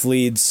both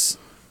Leeds,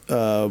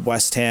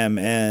 West Ham,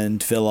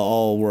 and Villa.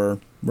 All were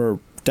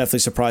definitely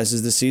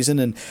surprises this season,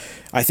 and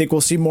I think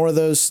we'll see more of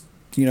those,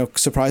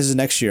 surprises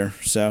next year.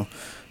 So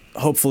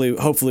hopefully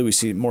we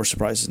see more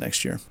surprises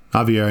next year.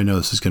 Javier, I know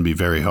this is going to be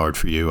very hard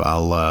for you.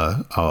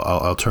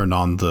 I'll turn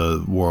on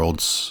the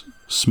world's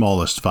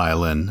smallest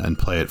violin and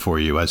play it for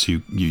you as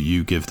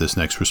you give this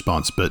next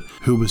response. But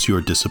who was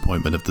your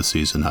disappointment of the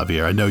season,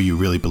 Javier? I know you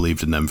really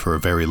believed in them for a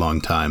very long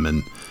time,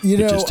 and it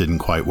just didn't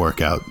quite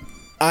work out.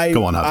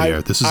 Go on,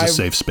 Javier. This is a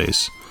safe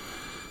space.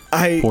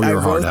 I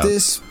wrote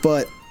this,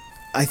 but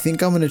I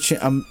think I'm going to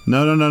change.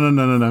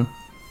 No.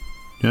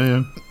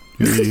 Yeah.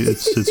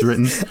 It's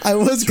written. I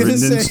was going to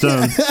say. In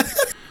stone.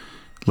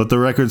 Let the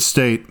record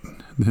state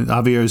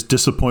Javier's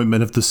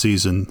disappointment of the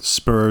season: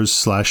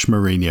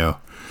 Spurs/Mourinho.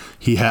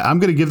 I'm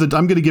going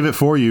to give it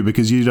for you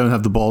because you don't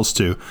have the balls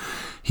to.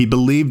 he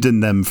believed in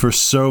them for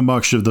so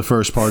much of the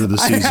first part of the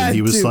season.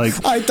 He was like,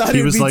 I thought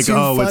he was like,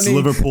 oh, funny. It's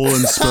Liverpool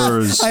and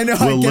Spurs. I know.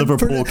 Will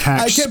Liverpool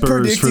catch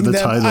Spurs for the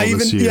title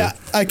this year? Yeah,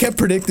 I kept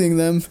predicting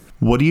them.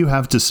 What do you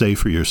have to say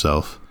for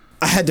yourself?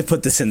 I had to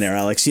put this in there,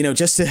 Alex.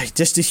 Just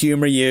to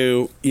humor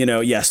you.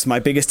 Yes, my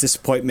biggest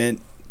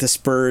disappointment, the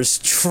Spurs,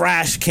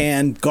 trash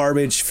can,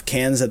 garbage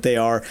cans that they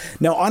are.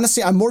 Now,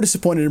 honestly, I'm more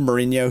disappointed in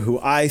Mourinho, who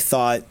I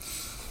thought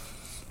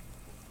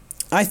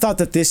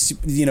that this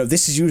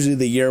is usually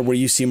the year where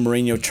you see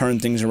Mourinho turn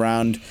things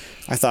around.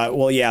 I thought,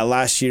 well, yeah,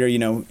 last year,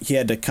 he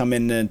had to come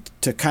in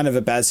to kind of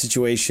a bad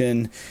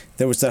situation.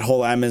 There was that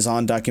whole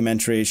Amazon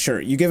documentary. Sure,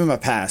 you give him a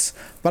pass.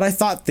 But I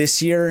thought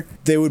this year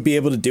they would be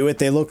able to do it.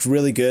 They looked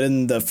really good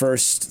in the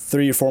first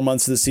 3 or 4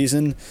 months of the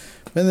season.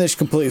 Then they just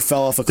completely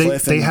fell off a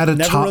cliff. They had a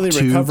never top really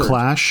 2 recovered.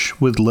 clash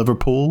with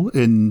Liverpool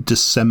in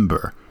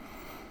December.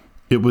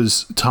 It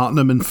was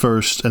Tottenham in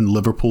first and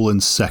Liverpool in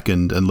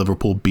second, and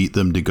Liverpool beat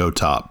them to go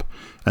top.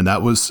 And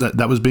that was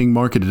being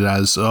marketed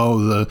as,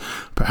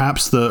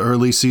 perhaps the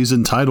early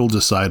season title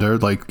decider.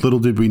 Like, little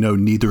did we know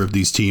neither of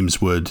these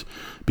teams would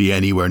be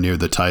anywhere near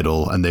the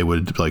title, and they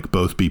would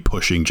both be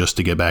pushing just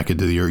to get back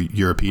into the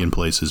European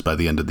places by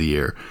the end of the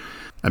year.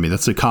 I mean,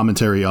 that's a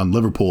commentary on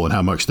Liverpool and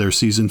how much their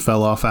season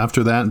fell off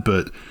after that,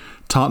 but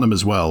Tottenham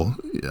as well,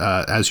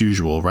 as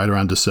usual, right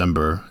around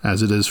December,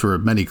 as it is for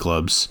many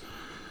clubs.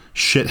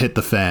 Shit hit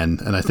the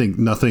fan, and I think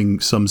nothing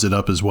sums it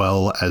up as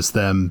well as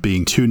them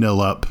being 2-0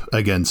 up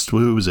against,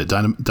 who was it,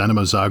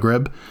 Dynamo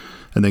Zagreb,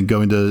 and then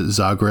going to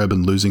Zagreb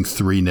and losing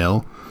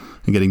 3-0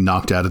 and getting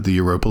knocked out of the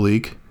Europa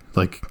League.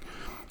 I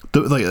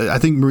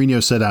think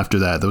Mourinho said after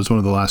that was one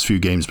of the last few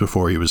games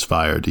before he was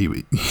fired.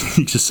 He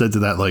just said to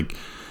that,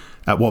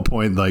 at what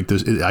point,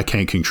 I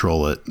can't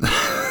control it.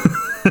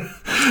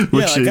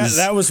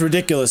 That was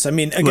ridiculous. I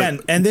mean, again,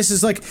 and this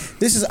is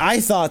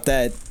I thought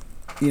that,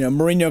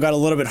 Mourinho got a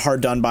little bit hard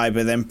done by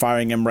them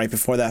firing him right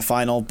before that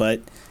final,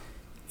 but,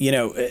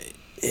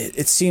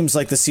 it seems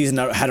like the season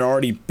had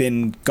already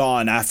been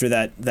gone after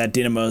that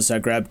Dinamo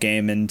Zagreb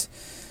game, and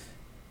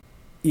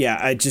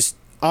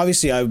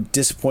obviously I'm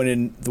disappointed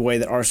in the way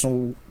that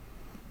Arsenal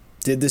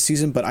did this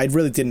season, but I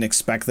really didn't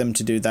expect them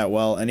to do that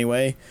well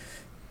anyway.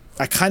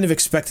 I kind of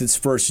expected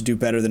Spurs to do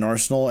better than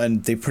Arsenal,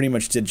 and they pretty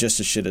much did just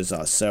as shit as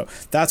us, so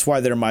that's why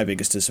they're my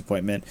biggest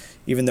disappointment,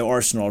 even though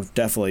Arsenal are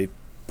definitely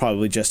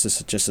probably just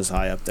as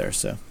high up there.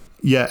 So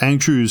yeah,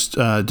 Andrew's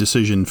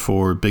decision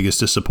for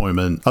biggest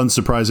disappointment,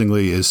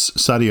 unsurprisingly, is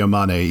Sadio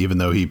Mane, even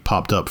though he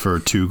popped up for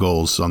 2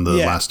 goals on the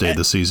last day of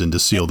the season to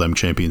seal them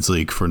Champions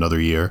League for another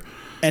year.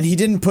 And he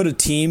didn't put a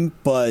team,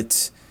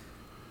 but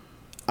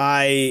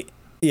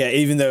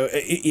even though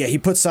he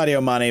put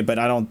Sadio Mane, but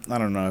I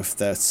don't know if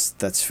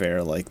that's fair.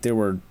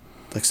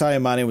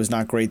 Sadio Mane was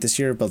not great this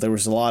year, but there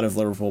was a lot of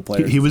Liverpool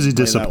players. He was a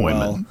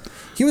disappointment.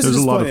 He was a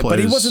disappointment, but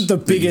he wasn't the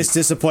biggest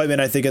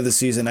disappointment, I think, of the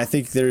season. I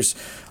think there's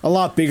a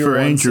lot bigger for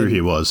ones. Andrew, he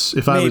was.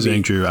 If I was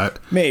Andrew,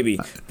 maybe.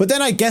 But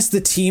then I guess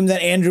the team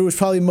that Andrew was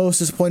probably most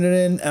disappointed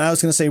in, and I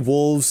was going to say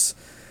Wolves,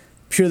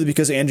 purely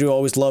because Andrew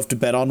always loved to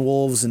bet on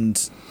Wolves and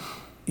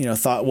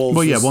thought Wolves.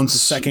 Well, yeah,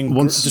 once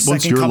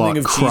your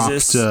lot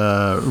cropped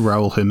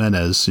Raul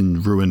Jimenez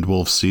and ruined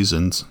Wolves'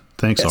 seasons.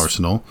 Thanks, yes.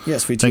 Arsenal.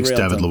 Yes, we Thanks,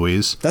 David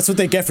Luiz. That's what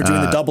they get for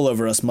doing the double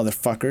over us,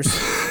 motherfuckers.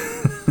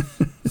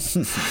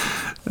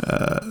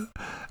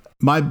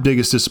 My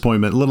biggest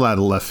disappointment, a little out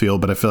of left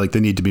field, but I feel like they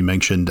need to be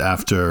mentioned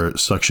after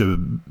such a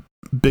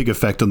big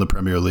effect on the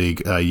Premier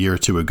League a year or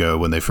 2 ago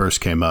when they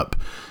first came up,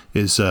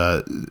 is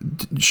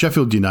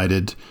Sheffield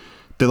United.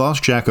 They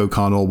lost Jack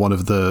O'Connell, one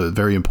of the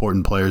very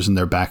important players in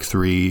their back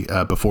 3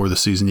 before the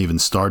season even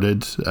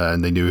started,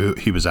 and they knew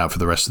he was out for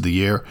the rest of the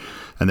year.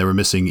 And they were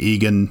missing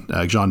Egan,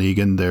 John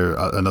Egan. They're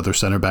another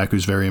center back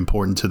who's very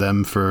important to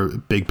them for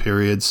big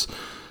periods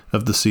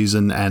of the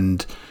season.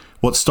 And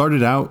what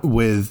started out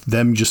with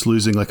them just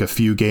losing a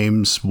few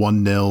games,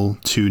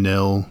 1-0,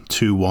 2-0,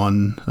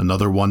 2-1,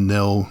 another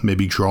 1-0,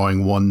 maybe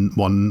drawing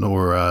 1-1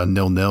 or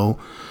 0-0.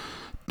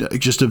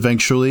 Just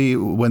eventually,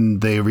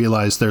 when they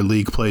realized their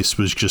league place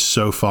was just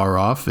so far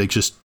off, it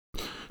just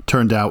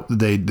turned out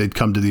they'd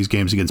come to these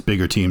games against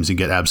bigger teams and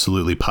get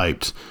absolutely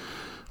piped.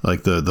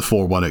 Like the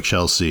 4-1 at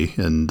Chelsea,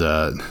 and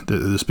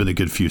there's been a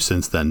good few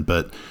since then,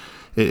 but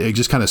it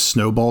just kind of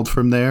snowballed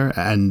from there.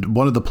 And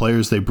one of the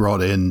players they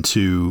brought in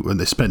and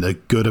they spent a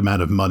good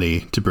amount of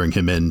money to bring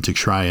him in to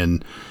try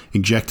and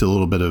inject a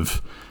little bit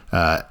of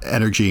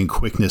energy and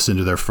quickness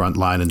into their front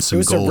line and some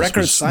goals. It was a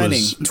record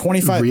signing,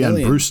 25 million.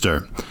 Rhian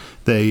Brewster.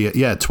 I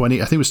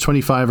think it was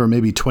 25 or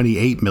maybe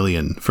 28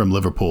 million from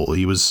Liverpool.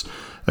 He was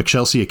a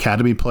Chelsea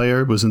Academy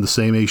player, was in the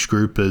same age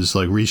group as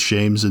Reece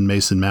James and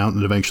Mason Mount,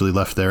 and eventually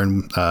left there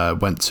and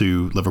went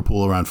to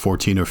Liverpool around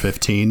 14 or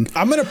 15.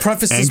 I'm going to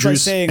preface this by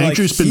saying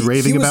Andrew's been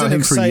raving about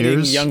him for years. He was an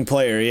exciting young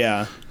player,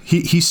 yeah.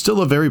 He's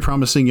still a very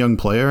promising young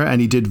player,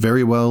 and he did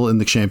very well in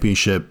the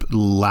Championship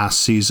last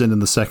season in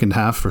the second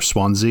half for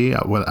Swansea.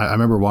 I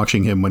remember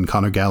watching him when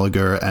Conor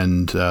Gallagher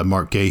and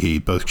Mark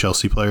Gahey, both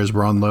Chelsea players,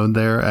 were on loan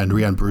there, and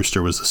Rhian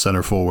Brewster was the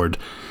centre forward.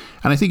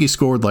 And I think he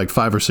scored like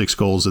 5 or 6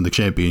 goals in the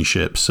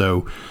championship.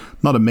 So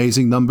not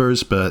amazing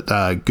numbers, but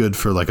good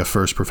for like a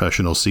first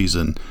professional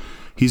season.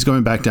 He's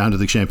going back down to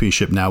the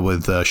championship now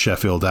with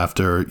Sheffield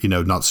after,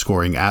 not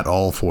scoring at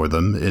all for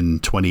them in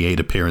 28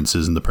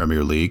 appearances in the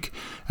Premier League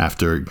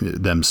after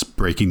them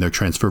breaking their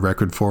transfer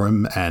record for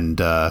him.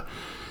 And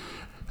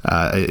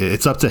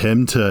it's up to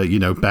him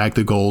to, bag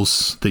the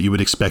goals that you would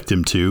expect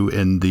him to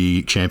in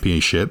the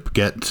championship,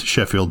 get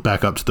Sheffield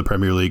back up to the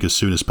Premier League as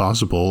soon as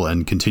possible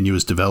and continue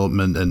his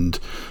development and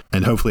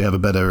hopefully have a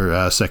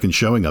better second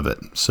showing of it.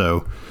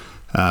 So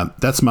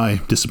that's my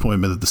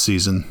disappointment of the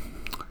season.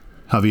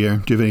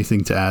 Javier, do you have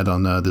anything to add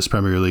on this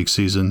Premier League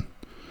season?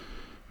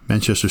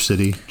 Manchester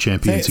City,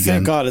 champions again.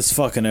 Thank God it's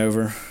fucking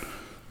over.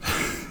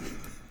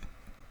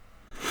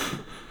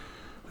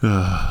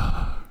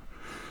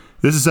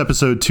 This is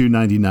episode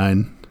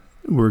 299.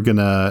 We're going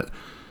to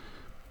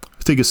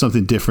think of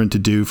something different to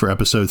do for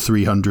episode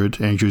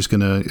 300. Andrew's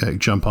going to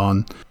jump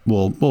on.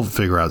 We'll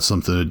figure out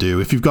something to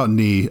do. If you've got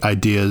any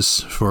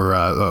ideas for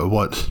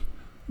what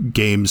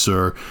games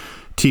or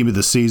team of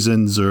the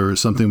seasons or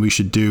something we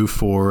should do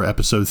for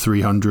episode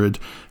 300,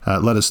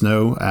 let us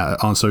know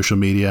on social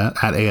media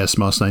at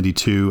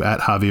ASMoss92,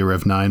 at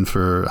JavierRev9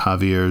 for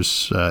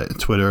Javier's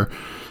Twitter,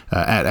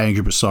 at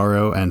Angry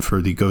Bassaro, and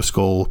for the Ghost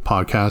Goal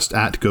podcast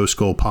at Ghost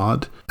Goal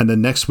Pod. And then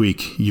next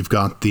week you've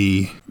got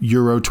the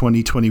Euro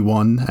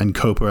 2021 and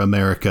Copa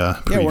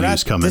America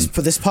previews coming.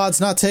 This pod's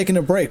not taking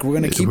a break. We're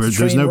going to keep the train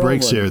There's no rolling.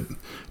 breaks here.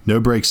 No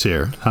breaks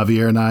here.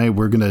 Javier and I,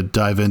 we're going to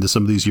dive into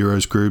some of these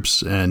Euros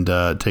groups and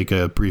take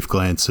a brief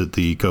glance at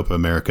the Copa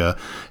America.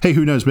 Hey,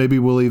 who knows? Maybe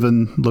we'll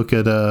even look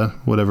at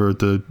whatever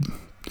the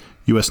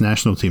U.S.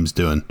 national team's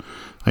doing.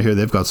 I hear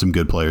they've got some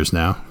good players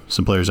now.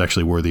 Some players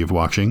actually worthy of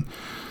watching.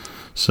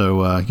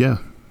 So,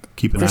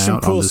 keep an eye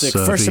out on this.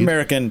 First feed.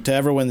 American to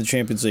ever win the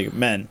Champions League.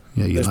 Men.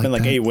 Yeah, There's been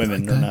like 8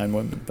 women or that? 9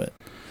 women, but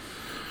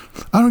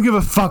I don't give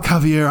a fuck,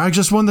 Javier. I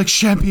just won the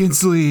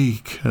Champions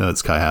League.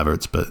 It's Kai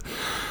Havertz, but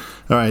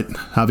all right,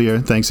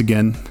 Javier, thanks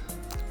again.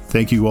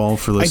 Thank you all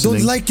for listening. I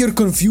don't like your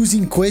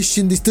confusing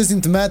question. This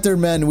doesn't matter,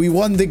 man. We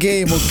won the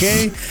game,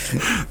 okay?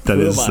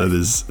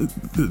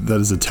 that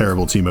is a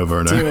terrible Timo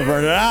Werner. Timo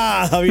Werner.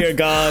 Javier,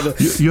 God.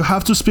 You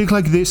have to speak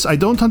like this. I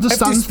don't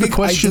understand the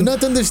question. I do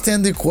not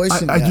understand the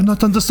question. I do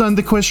not understand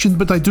the question,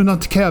 but I do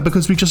not care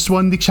because we just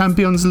won the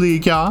Champions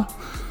League, yeah?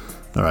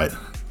 All right.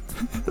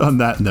 On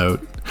that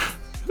note,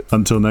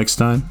 until next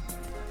time.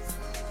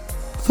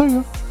 See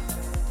ya.